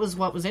 But that was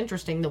what was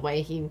interesting, the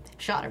way he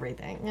shot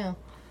everything. Yeah.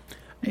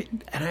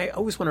 And I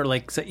always wonder,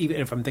 so even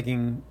if I'm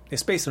thinking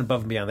Space and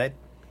Above and Beyond, that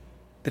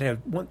did it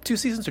have 2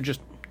 seasons or just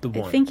the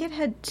one? I think it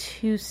had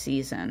 2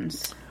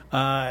 seasons.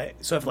 So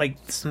if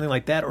something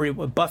like that, or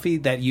Buffy,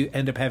 that you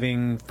end up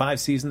having 5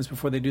 seasons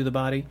before they do the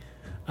body,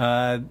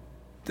 that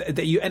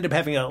you end up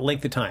having a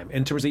length of time.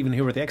 In terms of even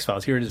here with the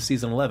X-Files, here it is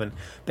season 11,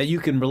 that you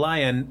can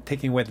rely on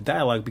taking away the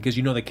dialogue because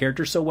you know the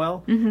characters so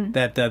well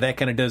that that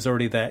kind of does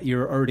already that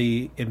you're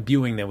already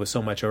imbuing them with so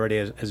much already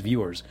as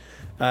viewers.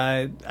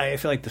 I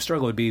feel like the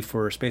struggle would be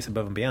for Space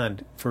Above and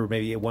Beyond, for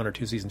maybe a 1 or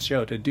 2 season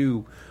show, to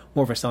do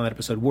more of a silent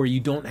episode where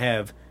you don't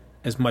have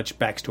as much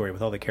backstory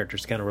with all the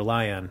characters to kind of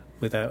rely on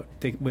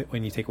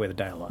when you take away the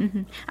dialogue.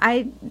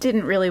 I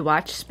didn't really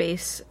watch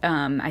Space.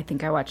 I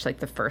think I watched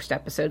the first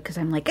episode because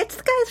I'm like, it's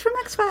the guys from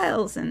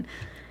X-Files, and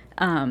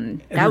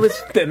that was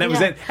it.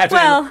 After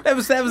that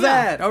was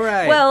that. All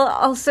right. Well,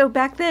 also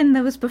back then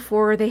that was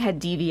before they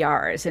had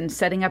DVRs, and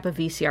setting up a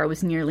VCR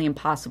was nearly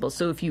impossible.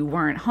 So if you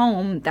weren't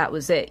home, that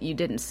was it. You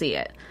didn't see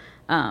it.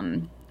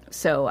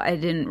 So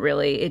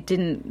it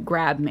didn't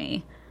grab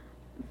me.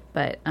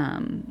 But,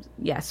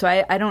 so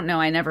I don't know.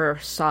 I never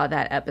saw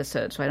that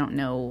episode, so I don't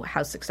know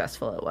how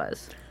successful it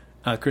was.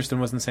 Kristen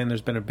wasn't saying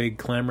there's been a big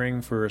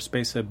clamoring for a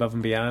Space Above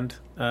and Beyond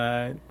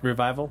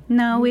revival?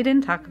 No, we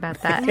didn't talk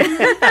about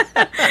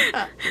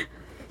that.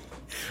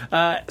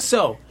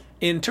 So,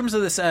 in terms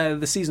of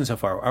the season so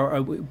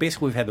far,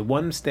 basically we've had the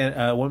one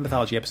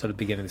mythology episode at the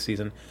beginning of the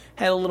season,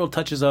 had a little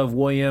touches of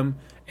William,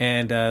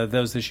 and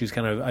those issues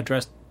kind of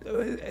addressed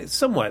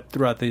somewhat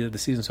throughout the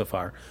season so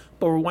far.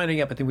 But we're winding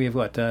up. I think we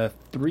have,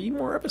 3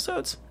 more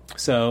episodes?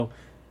 So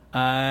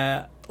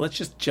let's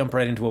just jump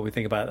right into what we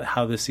think about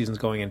how this season's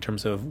going in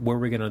terms of where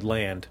we're going to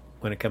land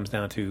when it comes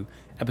down to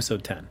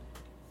episode 10.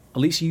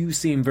 Elise, you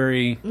seem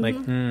very I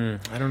don't know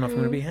if I'm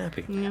going to be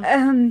happy.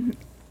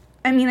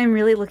 I mean, I'm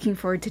really looking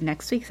forward to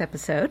next week's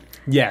episode.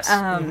 Yes.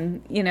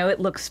 It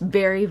looks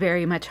very,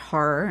 very much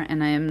horror,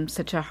 and I am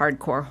such a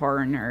hardcore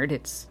horror nerd.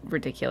 It's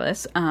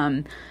ridiculous.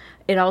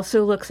 It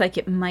also looks like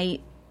it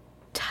might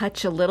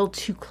touch a little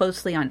too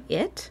closely on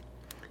It.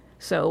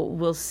 So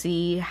we'll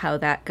see how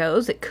that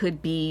goes. It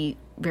could be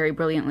very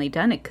brilliantly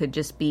done. It could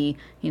just be,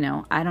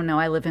 I don't know.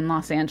 I live in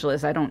Los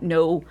Angeles. I don't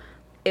know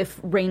if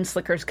rain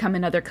slickers come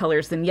in other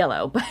colors than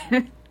yellow,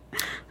 but...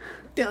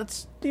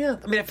 Yeah.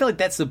 I mean, I feel like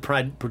that's the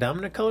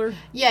predominant color.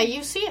 Yeah,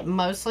 you see it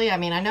mostly. I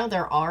mean, I know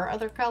there are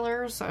other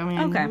colors. I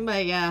mean, okay.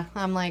 But yeah,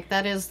 I'm like,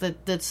 that is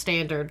the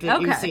standard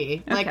that you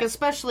see.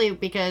 Especially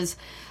because,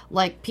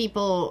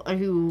 people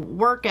who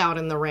work out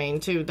in the rain,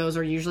 too, those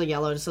are usually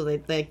yellow, so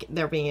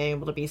they're being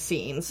able to be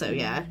seen. So,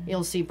 yeah,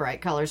 you'll see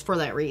bright colors for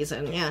that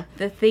reason, yeah.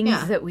 The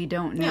things that we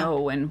don't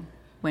know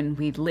when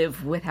we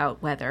live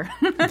without weather.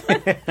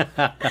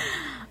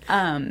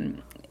 I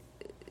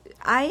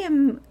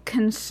am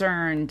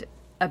concerned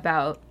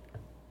about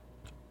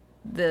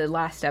the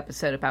last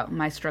episode, about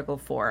My Struggle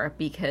 4,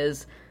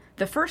 because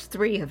the first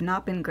 3 have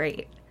not been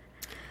great.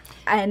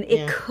 And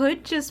it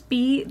could just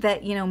be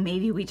that,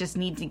 maybe we just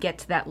need to get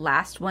to that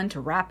last one to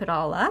wrap it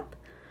all up.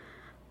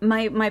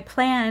 My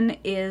plan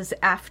is,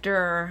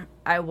 after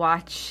I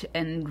watch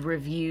and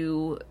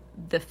review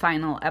the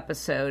final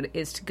episode,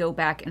 is to go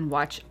back and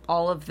watch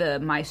all of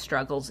my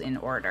struggles in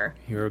order.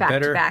 You're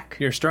back.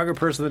 You're a stronger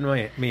person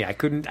than me. I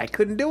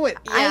couldn't do it.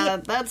 Yeah,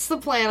 that's the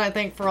plan, I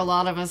think, for a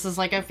lot of us. Is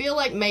like, I feel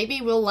like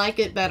maybe we'll like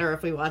it better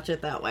if we watch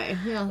it that way.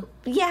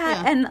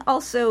 Yeah, and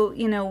also,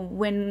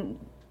 when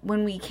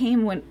we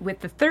came with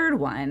the third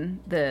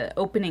one, the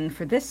opening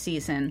for this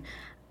season,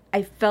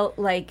 I felt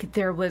like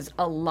there was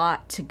a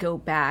lot to go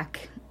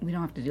back. We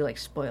don't have to do like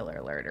spoiler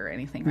alert or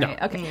anything, right?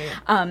 No. Okay.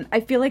 I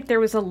feel like there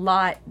was a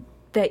lot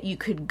that you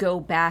could go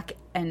back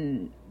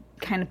and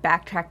kind of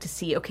backtrack to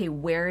see, okay,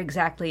 where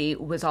exactly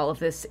was all of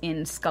this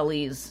in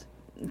Scully's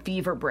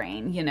fever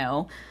brain,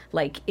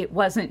 Like, it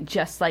wasn't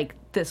just like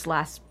the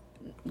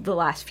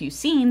last few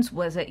scenes.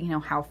 Was it,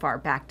 how far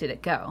back did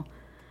it go?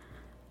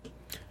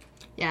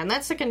 Yeah, and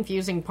that's the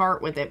confusing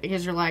part with it,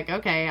 because you're like,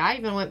 okay, I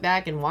even went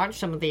back and watched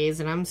some of these,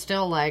 and I'm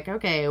still like,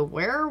 okay,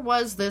 where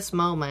was this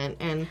moment?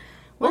 And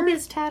where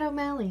is Tad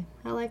O'Malley?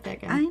 I like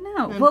that guy. I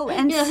know.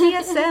 And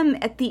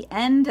CSM at the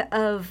end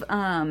of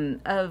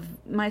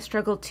My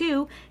Struggle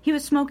 2, he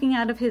was smoking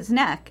out of his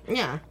neck.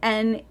 Yeah.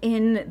 And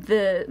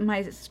in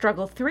My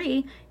Struggle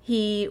 3,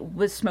 he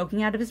was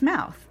smoking out of his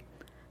mouth.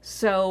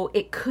 So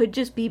it could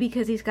just be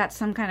because he's got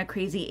some kind of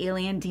crazy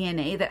alien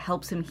DNA that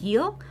helps him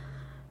heal.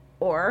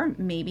 Or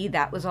maybe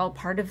that was all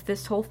part of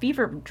this whole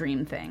fever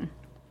dream thing.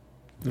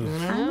 I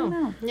don't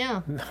know.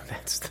 Yeah. No,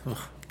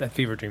 that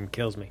fever dream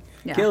kills me.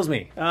 Yeah. Kills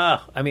me.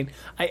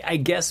 I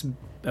guess,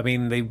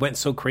 they went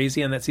so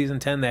crazy on that season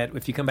 10 that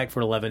if you come back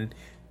for 11,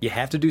 you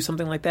have to do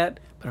something like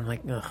that. But I'm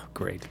like, oh,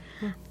 great.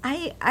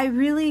 I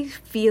really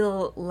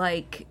feel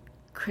like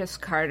Chris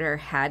Carter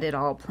had it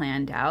all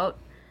planned out,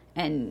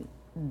 and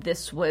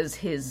this was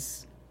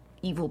his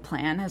evil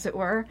plan, as it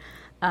were.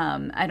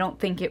 I don't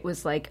think it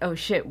was like, oh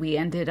shit, we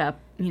ended up,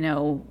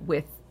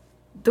 with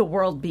the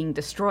world being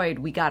destroyed.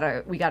 We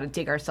gotta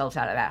dig ourselves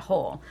out of that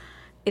hole.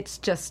 It's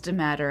just a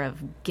matter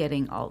of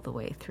getting all the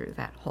way through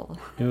that hole.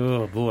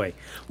 Oh boy.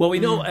 Well, we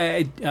know.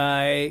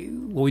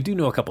 We do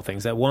know a couple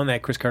things. That one,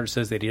 that Chris Carter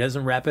says that he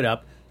doesn't wrap it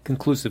up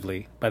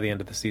conclusively by the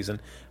end of the season.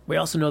 We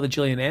also know that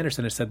Gillian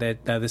Anderson has said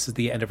that this is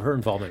the end of her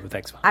involvement with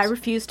X-Files. I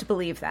refuse to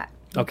believe that.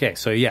 Okay,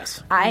 so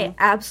yes. I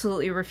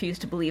absolutely refuse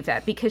to believe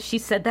that, because she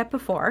said that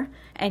before,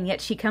 and yet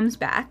she comes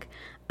back.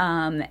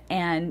 And,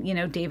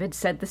 David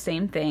said the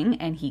same thing,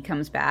 and he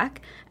comes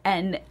back.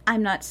 And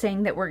I'm not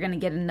saying that we're going to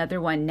get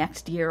another one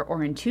next year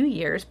or in 2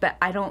 years, but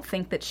I don't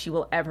think that she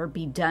will ever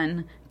be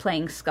done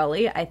playing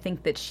Scully. I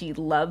think that she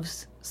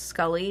loves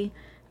Scully.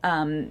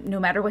 No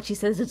matter what she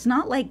says, it's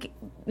not like,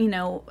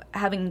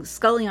 having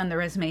Scully on the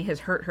resume has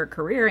hurt her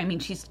career. I mean,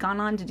 she's gone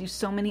on to do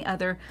so many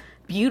other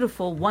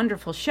beautiful,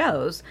 wonderful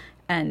shows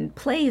and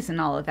plays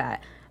and all of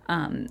that.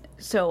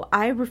 So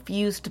I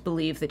refuse to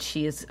believe that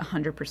she is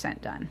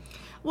 100% done.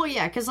 Well,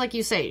 yeah, because like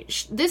you say,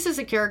 this is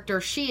a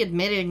character she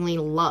admittingly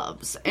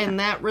loves.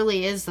 And that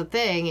really is the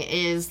thing,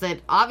 is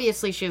that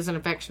obviously she has an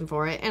affection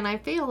for it. And I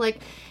feel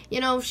like,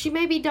 she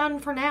may be done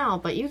for now,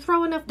 but you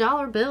throw enough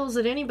dollar bills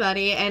at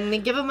anybody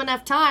and give them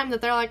enough time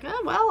that they're like,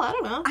 oh, well, I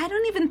don't know. I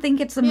don't even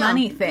think it's a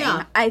money thing.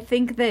 Yeah. I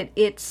think that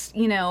it's,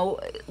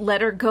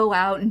 let her go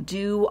out and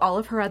do all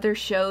of her other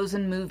shows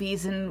and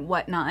movies and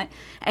whatnot.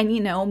 And,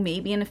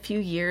 maybe in a few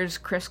years,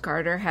 Chris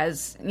Carter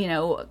has,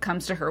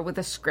 comes to her with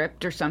a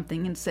script or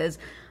something and says,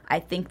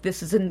 I think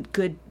this is a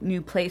good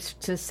new place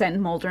to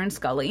send Mulder and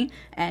Scully.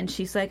 And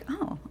she's like,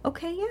 oh,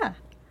 okay, yeah.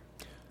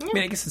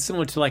 I guess it's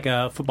similar to like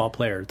a football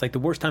player. It's like the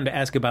worst time to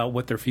ask about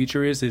what their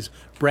future is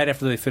right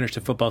after they finish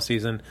the football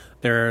season.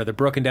 They're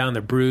broken down,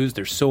 they're bruised,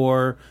 they're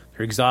sore,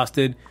 they're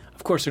exhausted.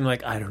 Of course, they're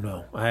like, I don't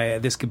know.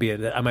 This could be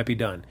it. I might be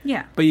done.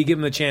 Yeah. But you give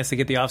them the chance to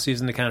get the off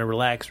season to kind of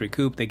relax,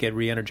 recoup. They get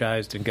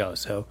re-energized and go.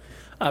 So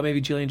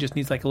maybe Jillian just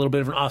needs like a little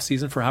bit of an off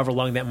season for however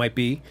long that might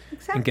be,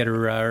 exactly, and get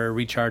her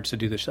recharged to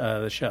do the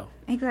show.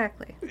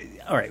 Exactly.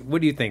 All right.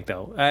 What do you think,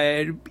 though?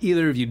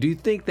 Either of you, do you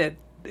think that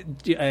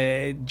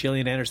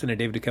Gillian Anderson and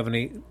David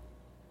Duchovny,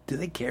 do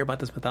they care about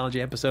those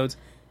mythology episodes?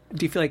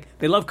 Do you feel like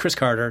they love Chris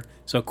Carter,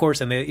 so of course,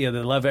 and they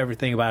love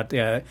everything about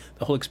the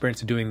whole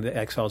experience of doing the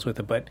X-Files with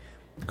him, but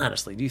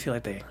honestly, do you feel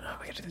like we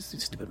got to do this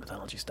stupid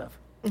mythology stuff?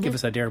 Give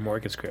us a Darren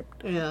Morgan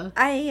script. Yeah.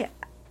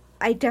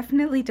 I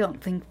definitely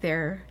don't think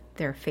they're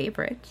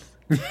favorites.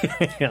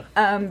 Yeah.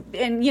 And,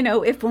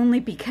 if only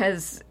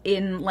because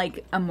in,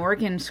 like, a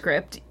Morgan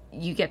script,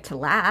 you get to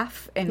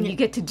laugh and you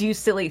get to do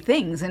silly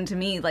things, and to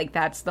me, like,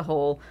 that's the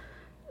whole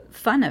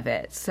fun of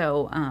it.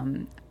 So,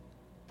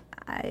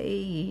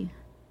 I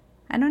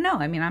don't know.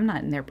 I mean, I'm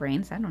not in their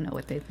brains. I don't know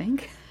what they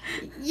think.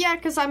 Yeah,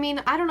 because, I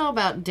don't know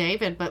about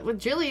David, but with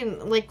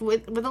Gillian, like,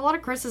 with a lot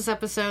of Chris's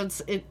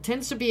episodes, it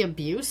tends to be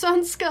abuse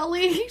on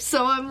Scully,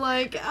 so I'm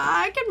like,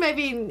 I could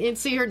maybe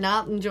see her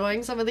not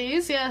enjoying some of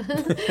these, yeah.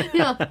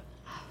 Yeah.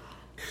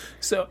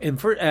 So,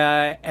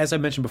 as I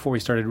mentioned before we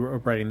started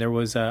writing, there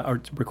was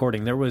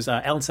recording. There was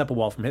Alan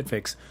Sepulwall from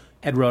HitFix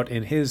had wrote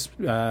in his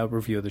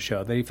review of the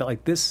show that he felt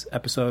like this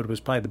episode was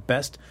probably the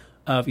best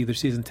of either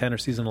season 10 or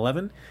season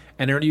 11.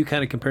 And Ernie, you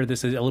kind of compared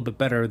this as a little bit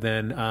better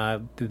than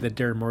the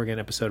Darren Morgan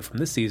episode from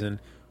this season.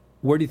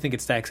 Where do you think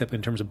it stacks up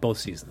in terms of both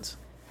seasons?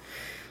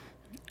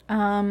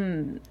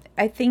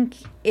 I think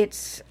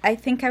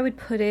I would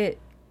put it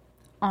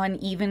on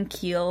even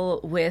keel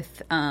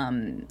with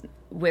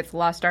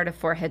Lost Art of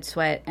Forehead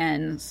Sweat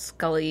and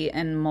Scully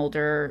and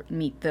Mulder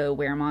meet the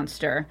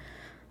Weremonster.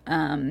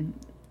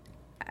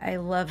 I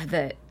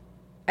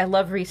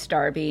love Rhys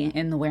Darby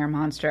in the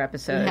Weremonster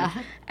episode,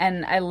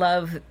 and I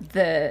love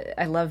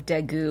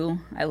Daegu.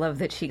 I love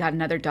that she got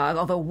another dog.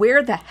 Although,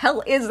 where the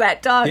hell is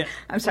that dog? Yeah.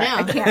 I'm sorry,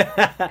 I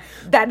can't.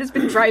 That has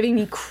been driving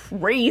me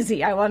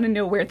crazy. I want to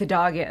know where the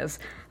dog is.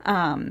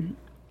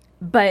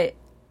 But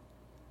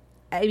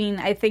I mean,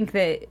 I think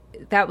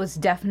that was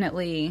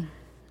definitely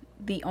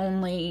the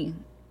only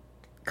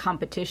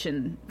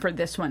competition for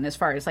this one as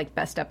far as like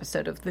best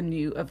episode of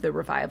the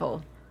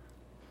revival.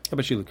 How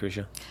about you,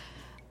 Lucretia?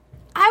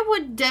 I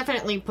would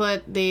definitely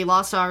put the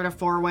Lost Art of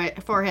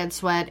Forehead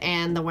Sweat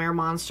and the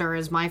Weremonster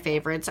as my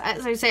favorites.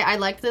 As I say, I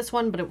liked this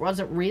one, but it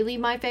wasn't really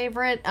my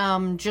favorite,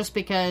 just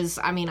because,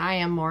 I mean, I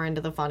am more into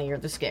the funny or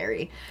the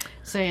scary.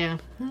 So, yeah.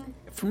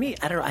 For me,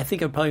 I don't know. I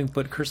think I'd probably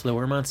put Curse of the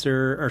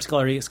Weremonster, or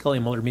Scully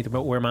and Mulder meet the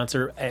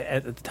Weremonster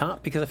at the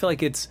top, because I feel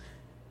like it,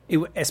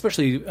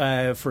 especially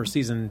for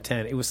season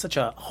 10, it was such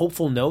a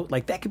hopeful note.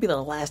 Like, that could be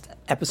the last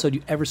episode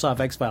you ever saw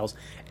of X-Files,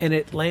 and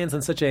it lands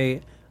on such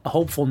a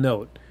hopeful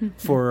note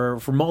for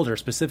Mulder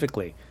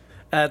specifically,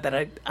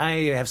 that I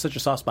have such a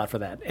soft spot for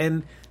that.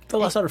 And the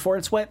Lost Art of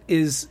Forehead Sweat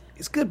is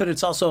good, but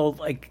it's also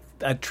like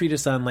a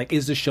treatise on, like,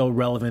 is the show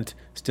relevant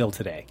still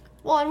today?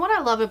 Well, and what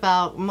I love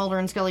about Mulder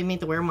and Scully Meet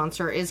the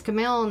Weremonster is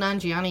Kumail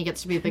Nanjiani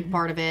gets to be a big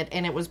part of it,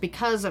 and it was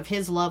because of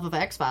his love of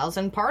X-Files,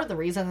 and part of the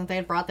reason that they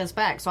had brought this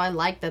back. So I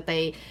like that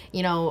they,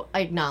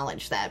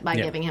 acknowledged that by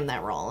giving him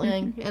that role,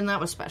 and that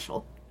was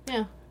special.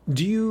 Yeah.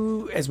 Do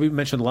you, as we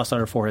mentioned, Lost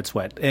Art of Forehead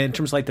Sweat, in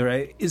terms of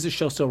like, is the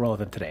show still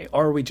relevant today?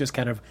 Or are we just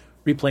kind of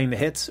replaying the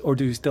hits, or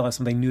do we still have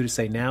something new to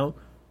say now?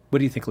 What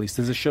do you think, Elise?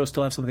 Does the show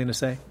still have something to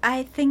say?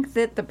 I think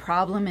that the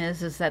problem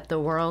is that the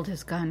world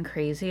has gone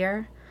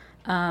crazier.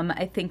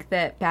 I think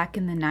that back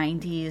in the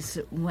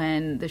 90s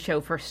when the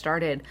show first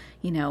started,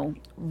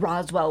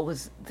 Roswell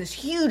was this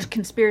huge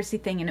conspiracy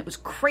thing and it was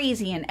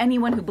crazy and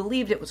anyone who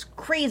believed it was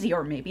crazy,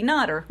 or maybe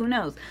not, or who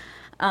knows.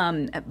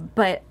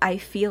 But I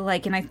feel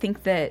like, and I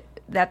think that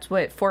that's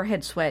what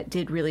Forehead Sweat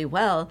did really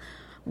well,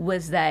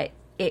 was that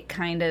it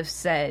kind of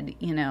said,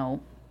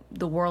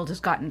 the world has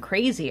gotten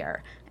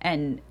crazier.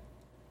 And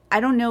I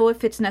don't know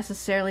if it's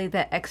necessarily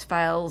that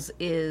X-Files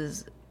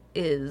is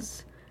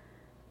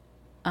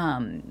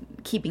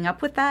keeping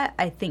up with that.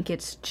 I think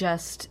it's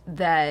just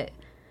that,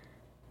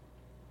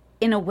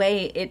 in a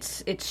way,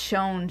 it's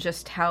shown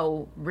just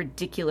how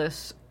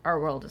ridiculous our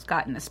world has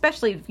gotten.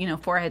 Especially,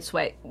 Forehead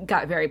Sweat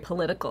got very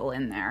political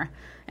in there,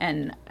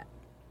 and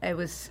it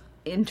was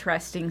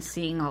interesting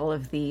seeing all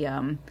of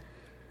the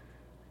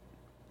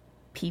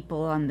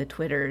people on the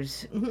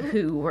Twitters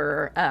who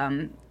were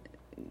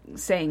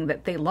saying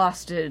that they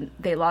lost an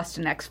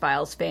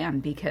X-Files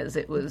fan because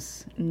it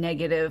was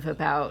negative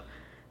about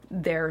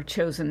their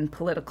chosen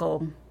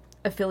political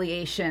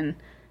affiliation.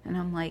 And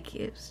I'm like,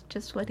 it's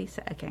just what he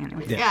said. Okay,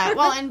 anyway. Yeah,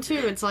 well, and two,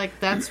 it's like,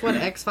 that's what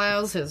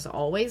X-Files has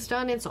always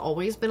done. It's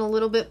always been a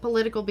little bit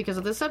political because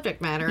of the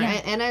subject matter.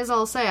 Yeah. And as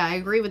I'll say, I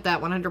agree with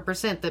that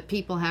 100%, that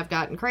people have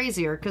gotten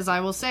crazier. Because I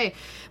will say,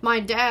 my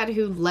dad,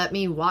 who let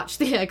me watch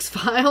the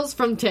X-Files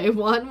from day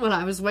one when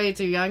I was way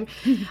too young,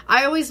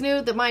 I always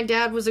knew that my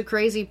dad was a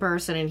crazy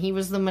person and he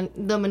was the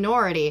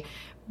minority.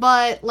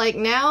 But, like,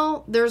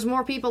 now, there's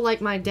more people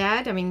like my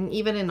dad, I mean,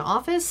 even in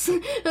Office.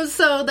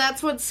 So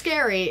that's what's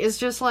scary. It's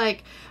just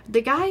like,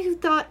 the guy who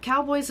thought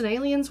Cowboys and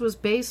Aliens was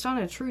based on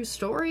a true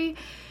story,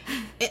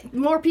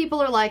 more people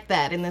are like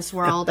that in this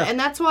world. And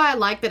that's why I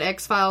like that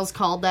X-Files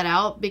called that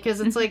out, because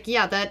it's like,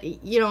 yeah, that,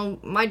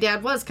 my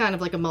dad was kind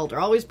of like a Mulder,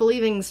 always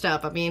believing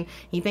stuff. I mean,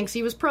 he thinks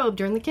he was probed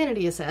during the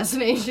Kennedy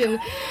assassination.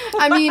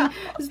 I mean,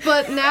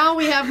 but now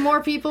we have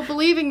more people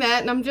believing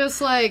that, and I'm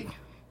just like,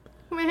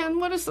 man,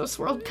 what does this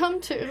world come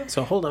to?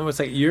 So hold on, it's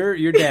like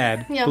your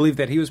dad believed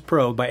that he was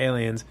probed by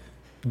aliens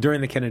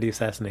during the Kennedy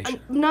assassination.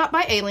 Not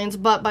by aliens,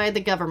 but by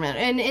the government.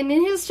 And in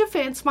his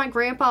defense, my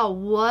grandpa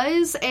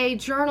was a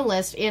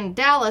journalist in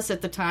Dallas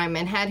at the time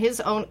and had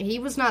his own, he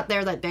was not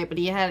there that day, but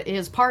he had,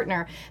 his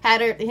partner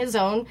had his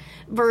own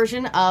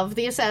version of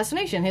the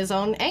assassination, his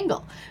own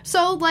angle.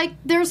 So, like,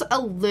 there's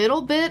a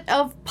little bit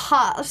of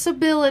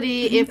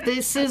possibility if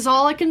this is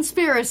all a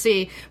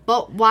conspiracy,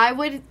 but why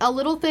would a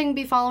little thing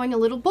be following a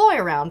little boy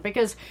around?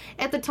 Because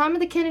at the time of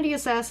the Kennedy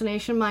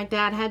assassination, my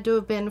dad had to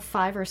have been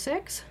 5 or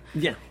 6.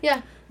 Yeah.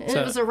 Yeah.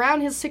 So, it was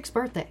around his 6th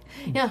birthday.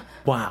 Yeah.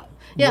 Wow.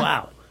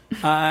 Yeah.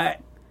 Wow.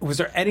 Was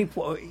there any?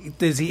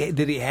 Did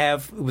he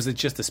have? Was it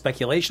just a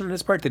speculation on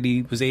his part that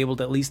he was able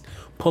to at least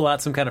pull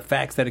out some kind of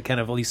facts that it kind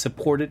of at least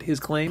supported his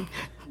claim?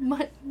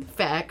 My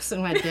facts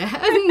and my dad.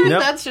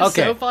 Nope. That's just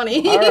so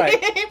funny. All right,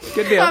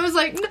 good deal. I was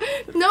like,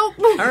 nope.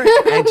 All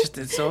right,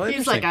 it's so interesting.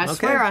 He's like, I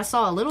swear I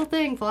saw a little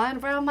thing flying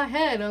around my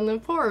head on the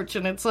porch,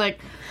 and it's like,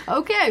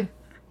 okay.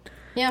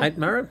 Yeah. I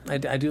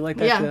do like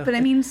that. Yeah. But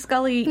I mean,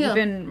 Scully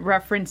even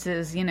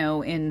references,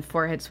 in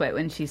Forehead Sweat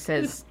when she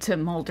says to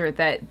Mulder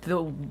that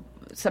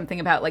something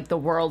about like the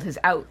world has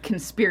out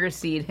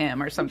conspiracied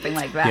him or something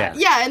like that.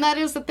 Yeah, and that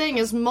is the thing,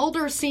 is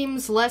Mulder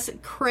seems less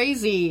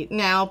crazy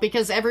now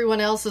because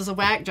everyone else is a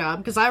whack job.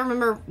 Because I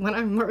remember when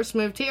I first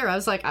moved here, I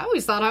was like, I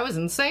always thought I was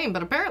insane,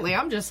 but apparently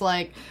I'm just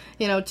like,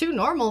 too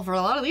normal for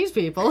a lot of these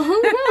people.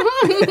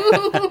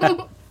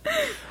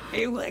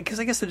 Because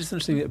I guess it's just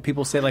interesting that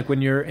people say, like,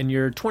 when you're in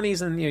your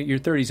 20s and your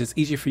 30s, it's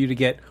easier for you to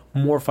get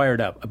more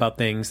fired up about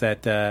things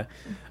that that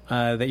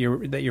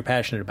you're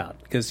passionate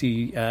about, because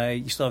you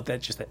still have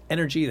that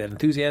energy, that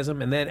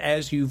enthusiasm, and then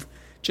as you've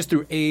just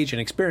through age and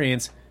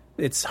experience,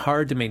 it's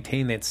hard to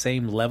maintain that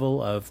same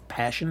level of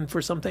passion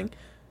for something.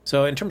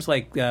 So in terms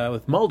of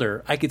with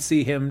Mulder, I could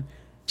see him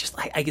just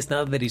I guess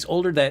now that he's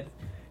older, that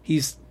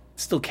he's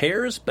still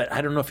cares, but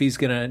I don't know if he's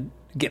gonna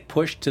get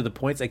pushed to the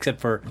points, except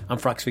for I'm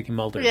Fox speaking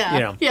Mulder.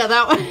 Yeah,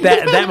 that one.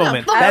 That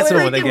moment. That's the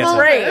moment that gets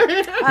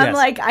great. I'm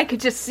like, I could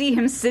just see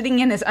him sitting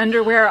in his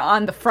underwear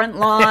on the front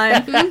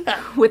lawn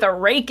with a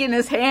rake in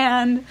his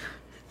hand.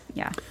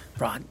 Yeah.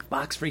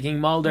 Fox freaking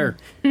Mulder.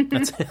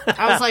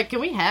 I was like,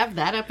 can we have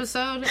that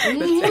episode?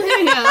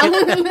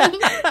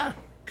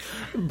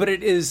 But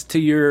it is, to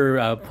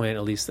your point,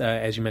 at least,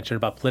 as you mentioned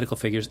about political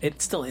figures,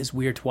 it still is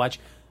weird to watch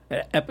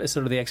an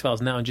episode of The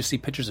X-Files now and just see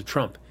pictures of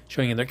Trump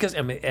showing in there. Because,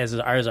 as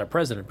our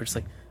president, but it's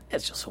like,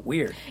 it's just so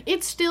weird.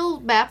 It still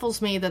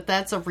baffles me that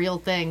that's a real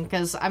thing.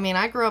 Because,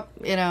 I grew up,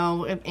 in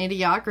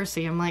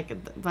Idiocracy. I'm like,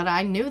 but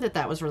I knew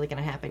that was really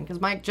going to happen.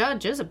 Because Mike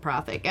Judge is a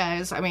prophet,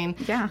 guys.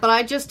 Yeah. But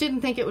I just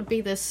didn't think it would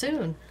be this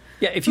soon.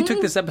 Yeah, if you took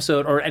this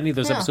episode or any of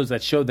those episodes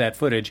that showed that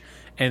footage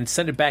and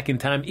sent it back in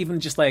time, even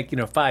just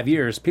 5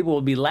 years, people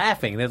would be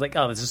laughing. They're like,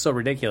 oh, this is so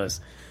ridiculous.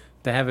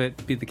 To have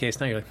it be the case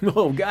now, you're like,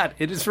 oh, God,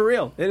 it is for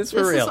real. It is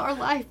for real. This is our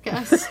life,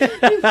 guys.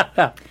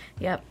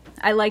 Yep.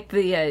 I like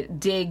the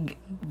dig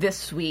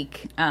this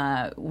week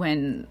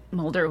when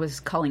Mulder was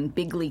calling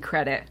Bigley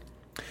credit.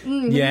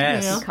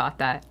 Yes. He caught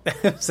that.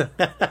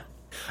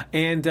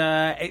 And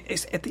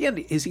at the end,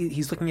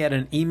 he's looking at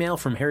an email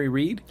from Harry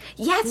Reid?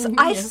 Yes,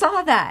 I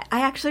saw that.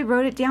 I actually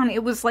wrote it down.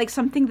 It was like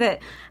something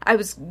that I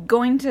was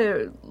going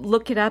to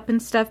look it up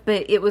and stuff,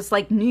 but it was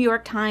like New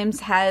York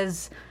Times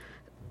has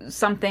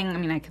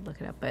something. I could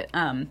look it up, but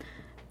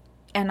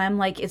and I'm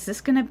like, is this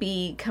going to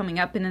be coming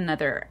up in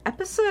another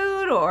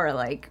episode, or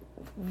like,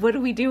 what do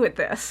we do with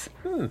this?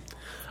 And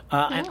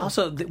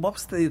also, what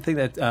was the thing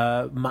that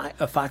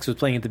Fox was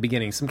playing at the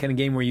beginning? Some kind of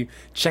game where you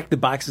check the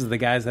boxes of the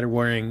guys that are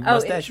wearing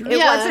mustaches? It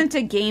wasn't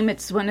a game.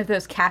 It's one of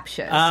those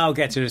captchas. Oh,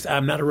 gotcha.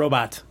 I'm not a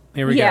robot.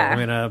 Here we go. I'm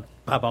going to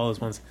pop all those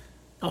ones.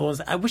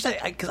 I wish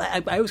because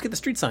I always get the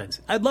street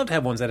signs. I'd love to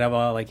have ones that have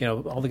all the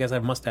guys that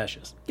have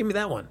mustaches. Give me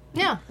that one.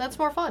 Yeah, that's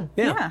more fun.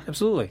 Yeah.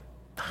 Absolutely.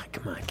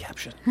 Come on,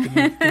 caption.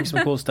 Give me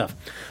some cool stuff.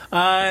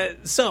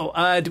 So,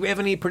 do we have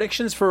any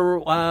predictions for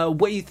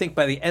what you think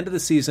by the end of the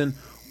season?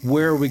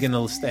 Where are we going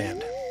to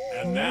stand?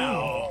 And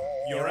now,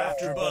 your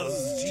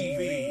AfterBuzz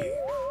TV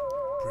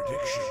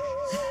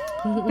predictions.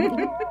 I'm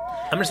going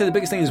to say the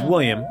biggest thing is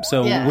William.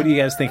 So, what do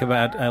you guys think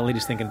about,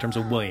 ladies think in terms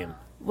of William?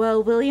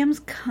 Well, William's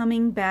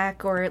coming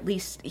back, or at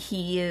least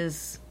he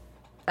is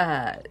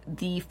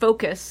the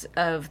focus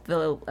of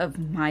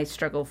my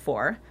struggle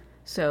for.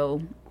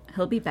 So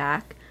he'll be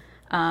back.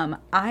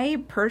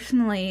 I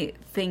personally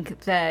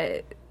think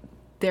that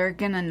they're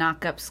gonna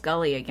knock up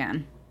Scully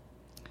again.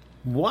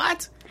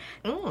 What?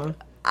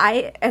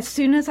 As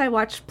soon as I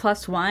watched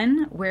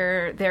 +1,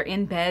 where they're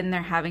in bed and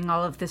they're having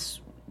all of this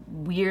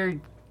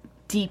weird,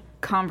 deep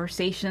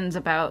conversations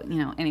about,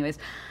 anyways,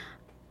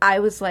 I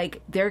was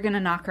like, they're going to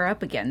knock her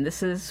up again.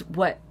 This is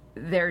what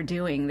they're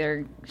doing.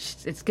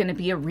 It's going to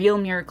be a real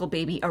miracle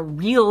baby, a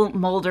real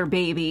Mulder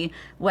baby,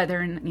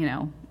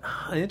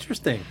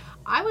 Interesting.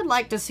 I would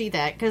like to see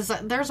that, because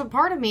there's a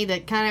part of me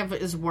that kind of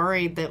is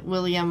worried that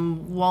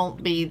William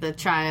won't be the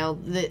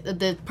child,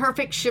 the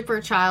perfect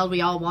shipper child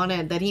we all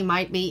wanted, that he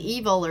might be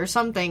evil or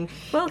something.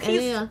 Well,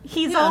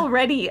 he's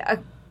already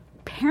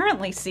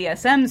apparently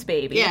CSM's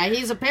baby. Yeah,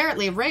 he's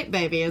apparently a rape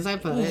baby, as I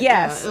put it.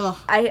 Yes.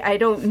 I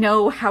don't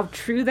know how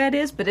true that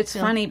is, but it's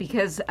funny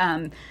because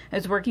I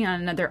was working on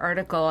another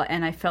article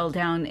and I fell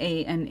down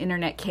an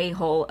internet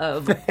K-hole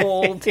of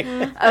old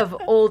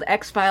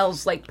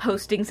X-Files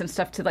postings and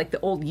stuff to the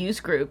old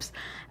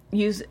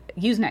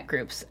Usenet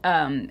groups.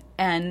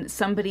 And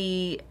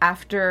somebody,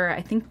 after,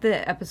 I think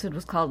the episode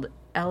was called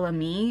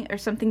LME or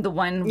something, the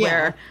one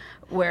where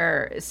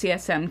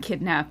CSM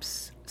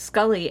kidnaps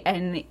Scully,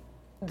 and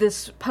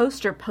this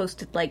poster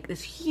posted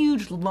this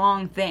huge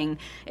long thing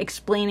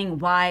explaining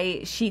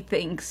why she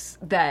thinks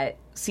that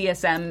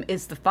CSM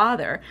is the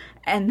father.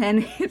 And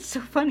then it's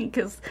so funny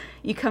because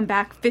you come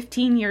back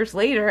 15 years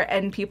later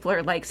and people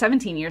are like,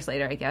 17 years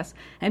later, I guess,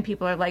 and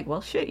people are like,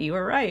 well, shit, you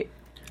were right.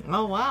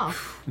 Oh, wow.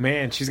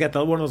 Man, she's got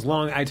one of those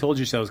long I told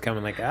you shows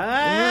coming. Like,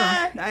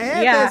 I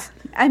had this.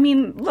 I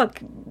mean, look,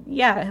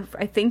 yeah,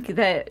 I think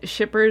that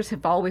shippers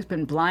have always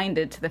been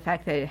blinded to the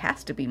fact that it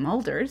has to be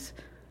Mulder's.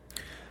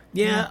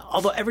 Yeah,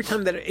 although every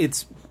time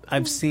that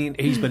I've seen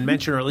he's been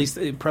mentioned, or at least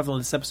prevalent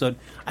in this episode,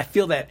 I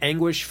feel that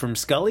anguish from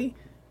Scully,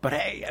 but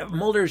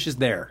Mulder is just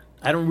there.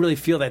 I don't really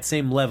feel that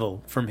same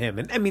level from him.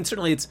 And I mean,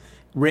 certainly it's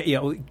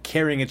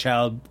carrying a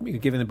child,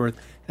 giving the birth,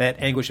 that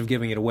anguish of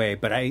giving it away.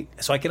 But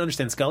so I can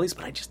understand Scully's,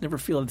 but I just never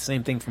feel the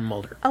same thing from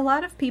Mulder. A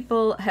lot of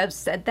people have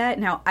said that.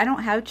 Now, I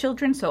don't have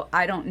children, so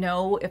I don't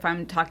know if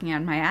I'm talking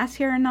out of my ass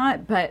here or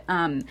not. But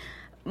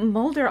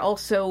Mulder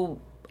also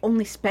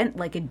only spent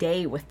like a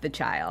day with the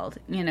child.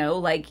 You know,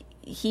 like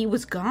he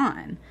was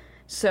gone.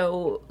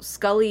 So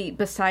Scully,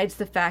 besides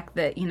the fact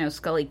that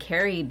Scully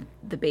carried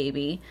the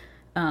baby,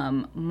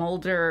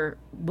 Mulder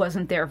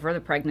wasn't there for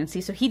the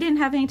pregnancy, so he didn't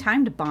have any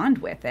time to bond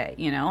with it.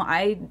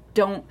 I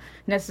don't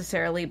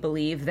necessarily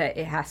believe that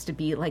it has to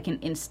be like an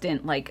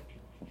instant, like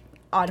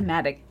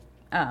automatic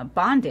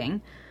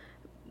bonding.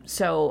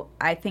 So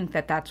I think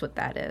that that's what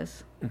that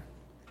is.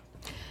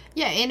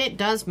 Yeah, and it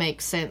does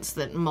make sense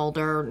that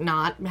Mulder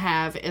not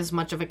have as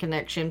much of a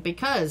connection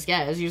because,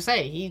 yeah, as you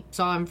say, he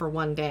saw him for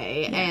one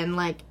day, and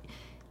like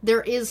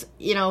there is,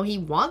 he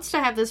wants to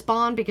have this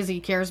bond because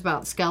he cares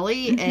about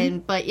Scully,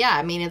 but yeah,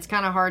 I mean, it's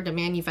kind of hard to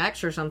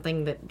manufacture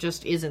something that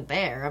just isn't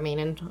there. I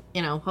mean,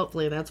 and,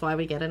 hopefully that's why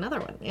we get another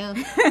one. Yeah.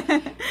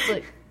 It's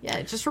like,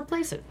 yeah, just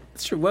replace it.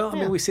 It's true. Well, I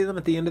mean, we see them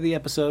at the end of the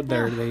episode.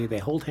 They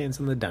hold hands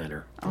in the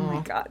diner. Oh,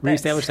 my God.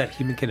 Reestablish that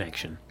human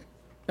connection.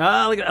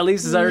 Oh, look,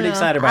 Elise is already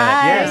excited by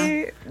that.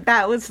 Yes.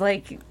 That was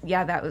like,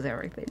 that was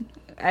everything.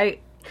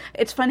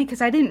 It's funny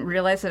because I didn't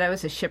realize that I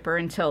was a shipper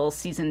until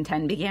season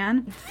 10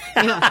 began.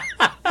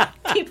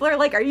 People are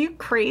like, are you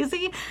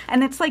crazy?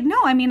 And it's like, no,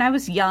 I mean, I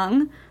was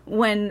young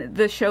when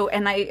the show,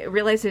 and I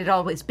realized it had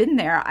always been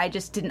there. I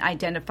just didn't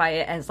identify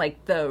it as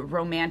like the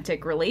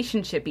romantic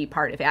relationship-y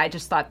part of it. I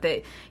just thought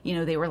that,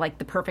 they were like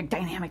the perfect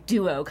dynamic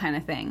duo kind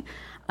of thing.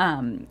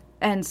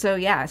 And so,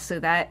 so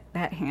that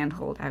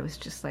handhold, I was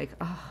just like,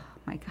 oh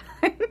my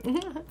God.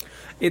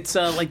 It's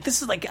like,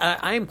 this is like,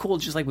 I am cool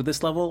just like with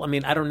this level. I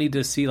mean, I don't need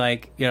to see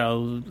like,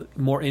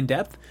 more in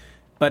depth.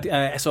 But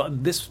so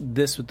this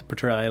with the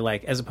portrayal I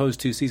like, as opposed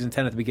to season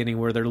 10 at the beginning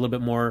where they're a little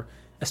bit more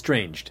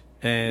estranged.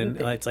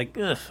 And it's like,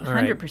 ugh, all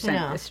right.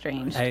 100%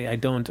 estranged. I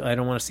don't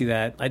want to see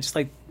that. I just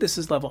like, this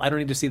is level. I don't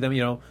need to see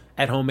them,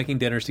 at home making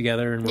dinners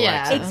together and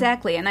relaxing. Yeah,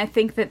 exactly. And I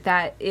think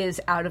that is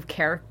out of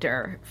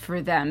character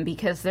for them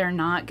because they're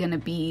not going to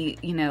be,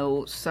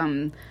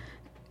 some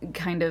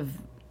kind of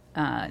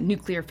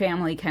nuclear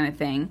family kind of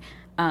thing.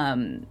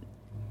 And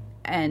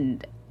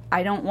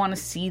I don't want to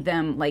see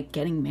them like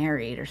getting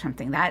married or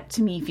something. That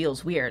to me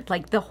feels weird.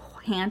 Like the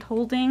hand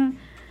holding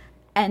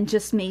and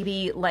just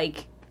maybe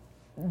like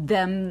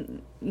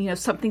them,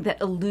 something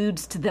that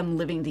alludes to them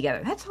living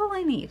together. That's all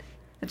I need.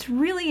 That's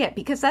really it,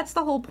 because that's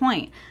the whole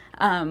point.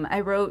 I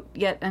wrote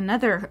yet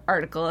another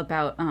article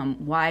about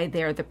why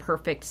they're the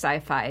perfect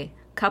sci-fi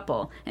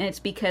couple. And it's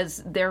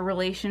because their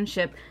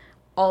relationship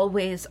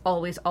always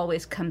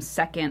comes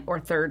second or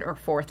third or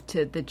fourth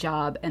to the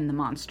job and the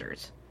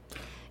monsters.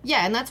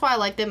 Yeah, and that's why I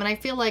like them, and I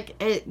feel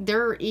like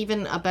they're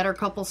even a better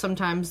couple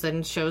sometimes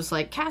than shows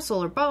like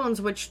Castle or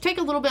Bones, which take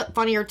a little bit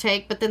funnier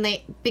take, but then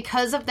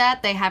because of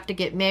that, they have to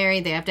get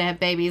married, they have to have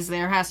babies,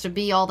 there has to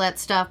be all that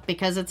stuff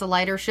because it's a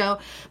lighter show.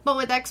 But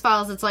with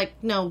X-Files, it's like,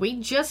 no, we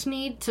just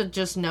need to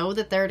just know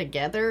that they're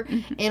together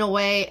in a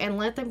way and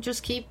let them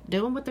just keep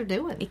doing what they're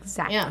doing.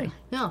 Exactly.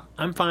 Yeah.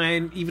 I'm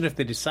fine, even if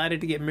they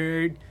decided to get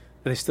married.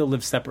 They still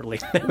live separately.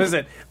 That was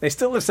it. They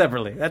still live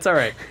separately. That's all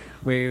right.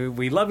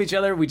 We love each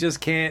other. We just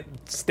can't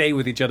stay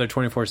with each other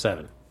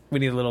 24/7. We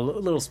need a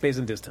little space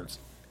and distance.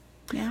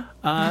 Yeah.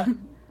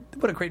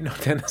 What a great note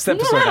to end this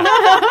episode.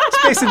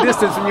 Space and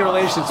distance in your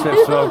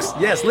relationships, folks.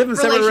 Yes, live in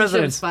separate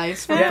residence.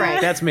 Spice. Yeah, Right.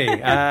 that's me.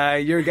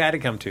 You're a guy to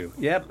come to.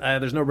 Yep.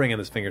 There's no ring on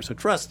this finger, so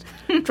trust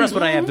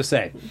what I have to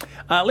say.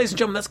 Ladies and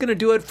gentlemen, that's going to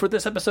do it for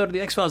this episode of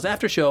the X-Files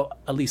After Show.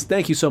 Elise,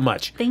 thank you so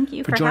much. Thank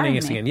you for joining having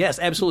us me. again. Yes,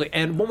 absolutely.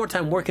 And one more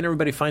time, where can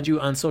everybody find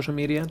you on social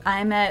media?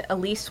 I'm at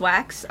Elise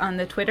Wax on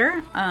the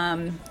Twitter,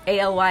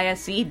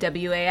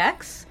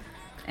 ALYSEWAX,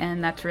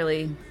 and that's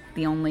really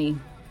the only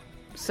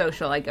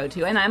social I go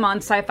to. And I'm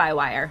on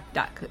sci-fi.com.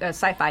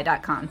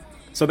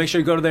 So make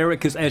sure you go to there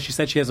because, as she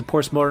said, she has a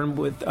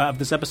postmortem of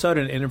this episode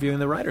and interviewing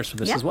the writers for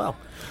this as well.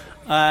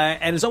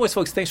 And as always,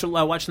 folks, thanks for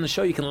watching the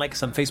show. You can like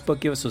us on Facebook,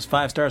 give us those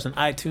 5 stars on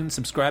iTunes,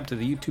 subscribe to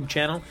the YouTube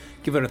channel,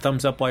 give it a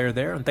thumbs up while you're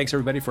there. And thanks,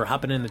 everybody, for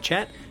hopping in the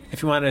chat.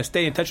 If you want to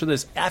stay in touch with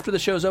us after the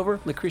show's over,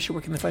 Lucretia,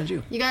 where can they find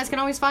you? You guys can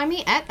always find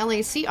me at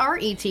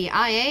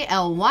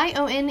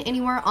LACRETIALYON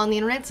anywhere on the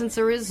internet, since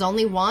there is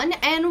only one.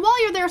 And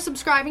while you're there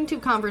subscribing to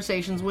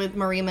Conversations with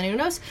Maria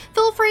Menounos,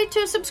 feel free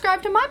to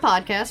subscribe to my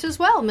podcast as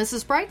well,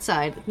 Mrs.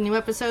 Brightside. New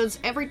episodes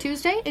every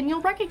Tuesday, and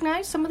you'll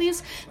recognize some of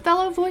these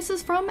fellow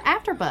voices from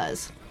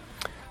AfterBuzz.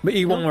 But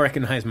he won't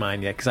recognize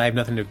mine yet because I have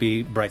nothing to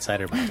be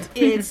Brightside about.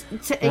 It's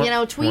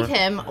tweet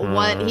him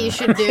what he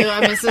should do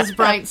a Mrs.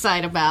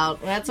 Brightside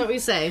about. That's what we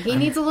say. He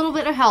needs a little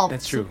bit of help.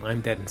 That's true.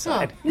 I'm dead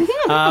inside.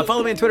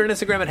 Follow me on Twitter and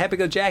Instagram at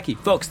HappyGoJackie.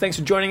 Folks, thanks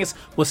for joining us.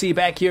 We'll see you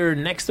back here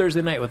next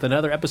Thursday night with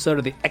another episode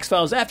of the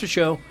X-Files After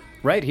Show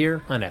right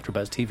here on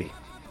AfterBuzz TV.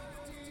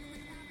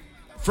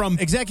 From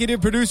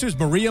executive producers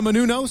Maria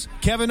Menounos,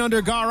 Kevin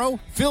Undergaro,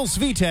 Phil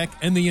Svitek,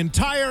 and the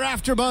entire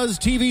AfterBuzz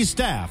TV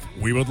staff,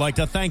 we would like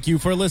to thank you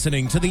for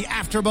listening to the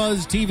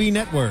AfterBuzz TV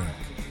network.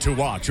 To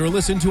watch or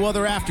listen to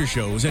other after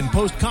shows and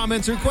post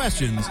comments or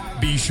questions,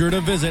 be sure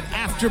to visit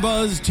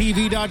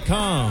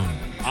AfterBuzzTV.com.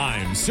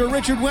 I'm Sir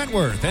Richard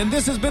Wentworth, and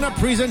this has been a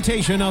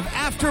presentation of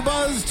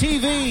AfterBuzz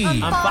TV.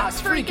 I'm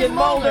Fox freaking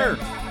Mulder.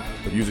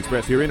 The views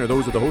expressed herein are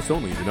those of the hosts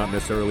only and do not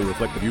necessarily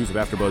reflect the views of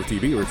AfterBuzz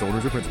TV or its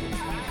owners or principals.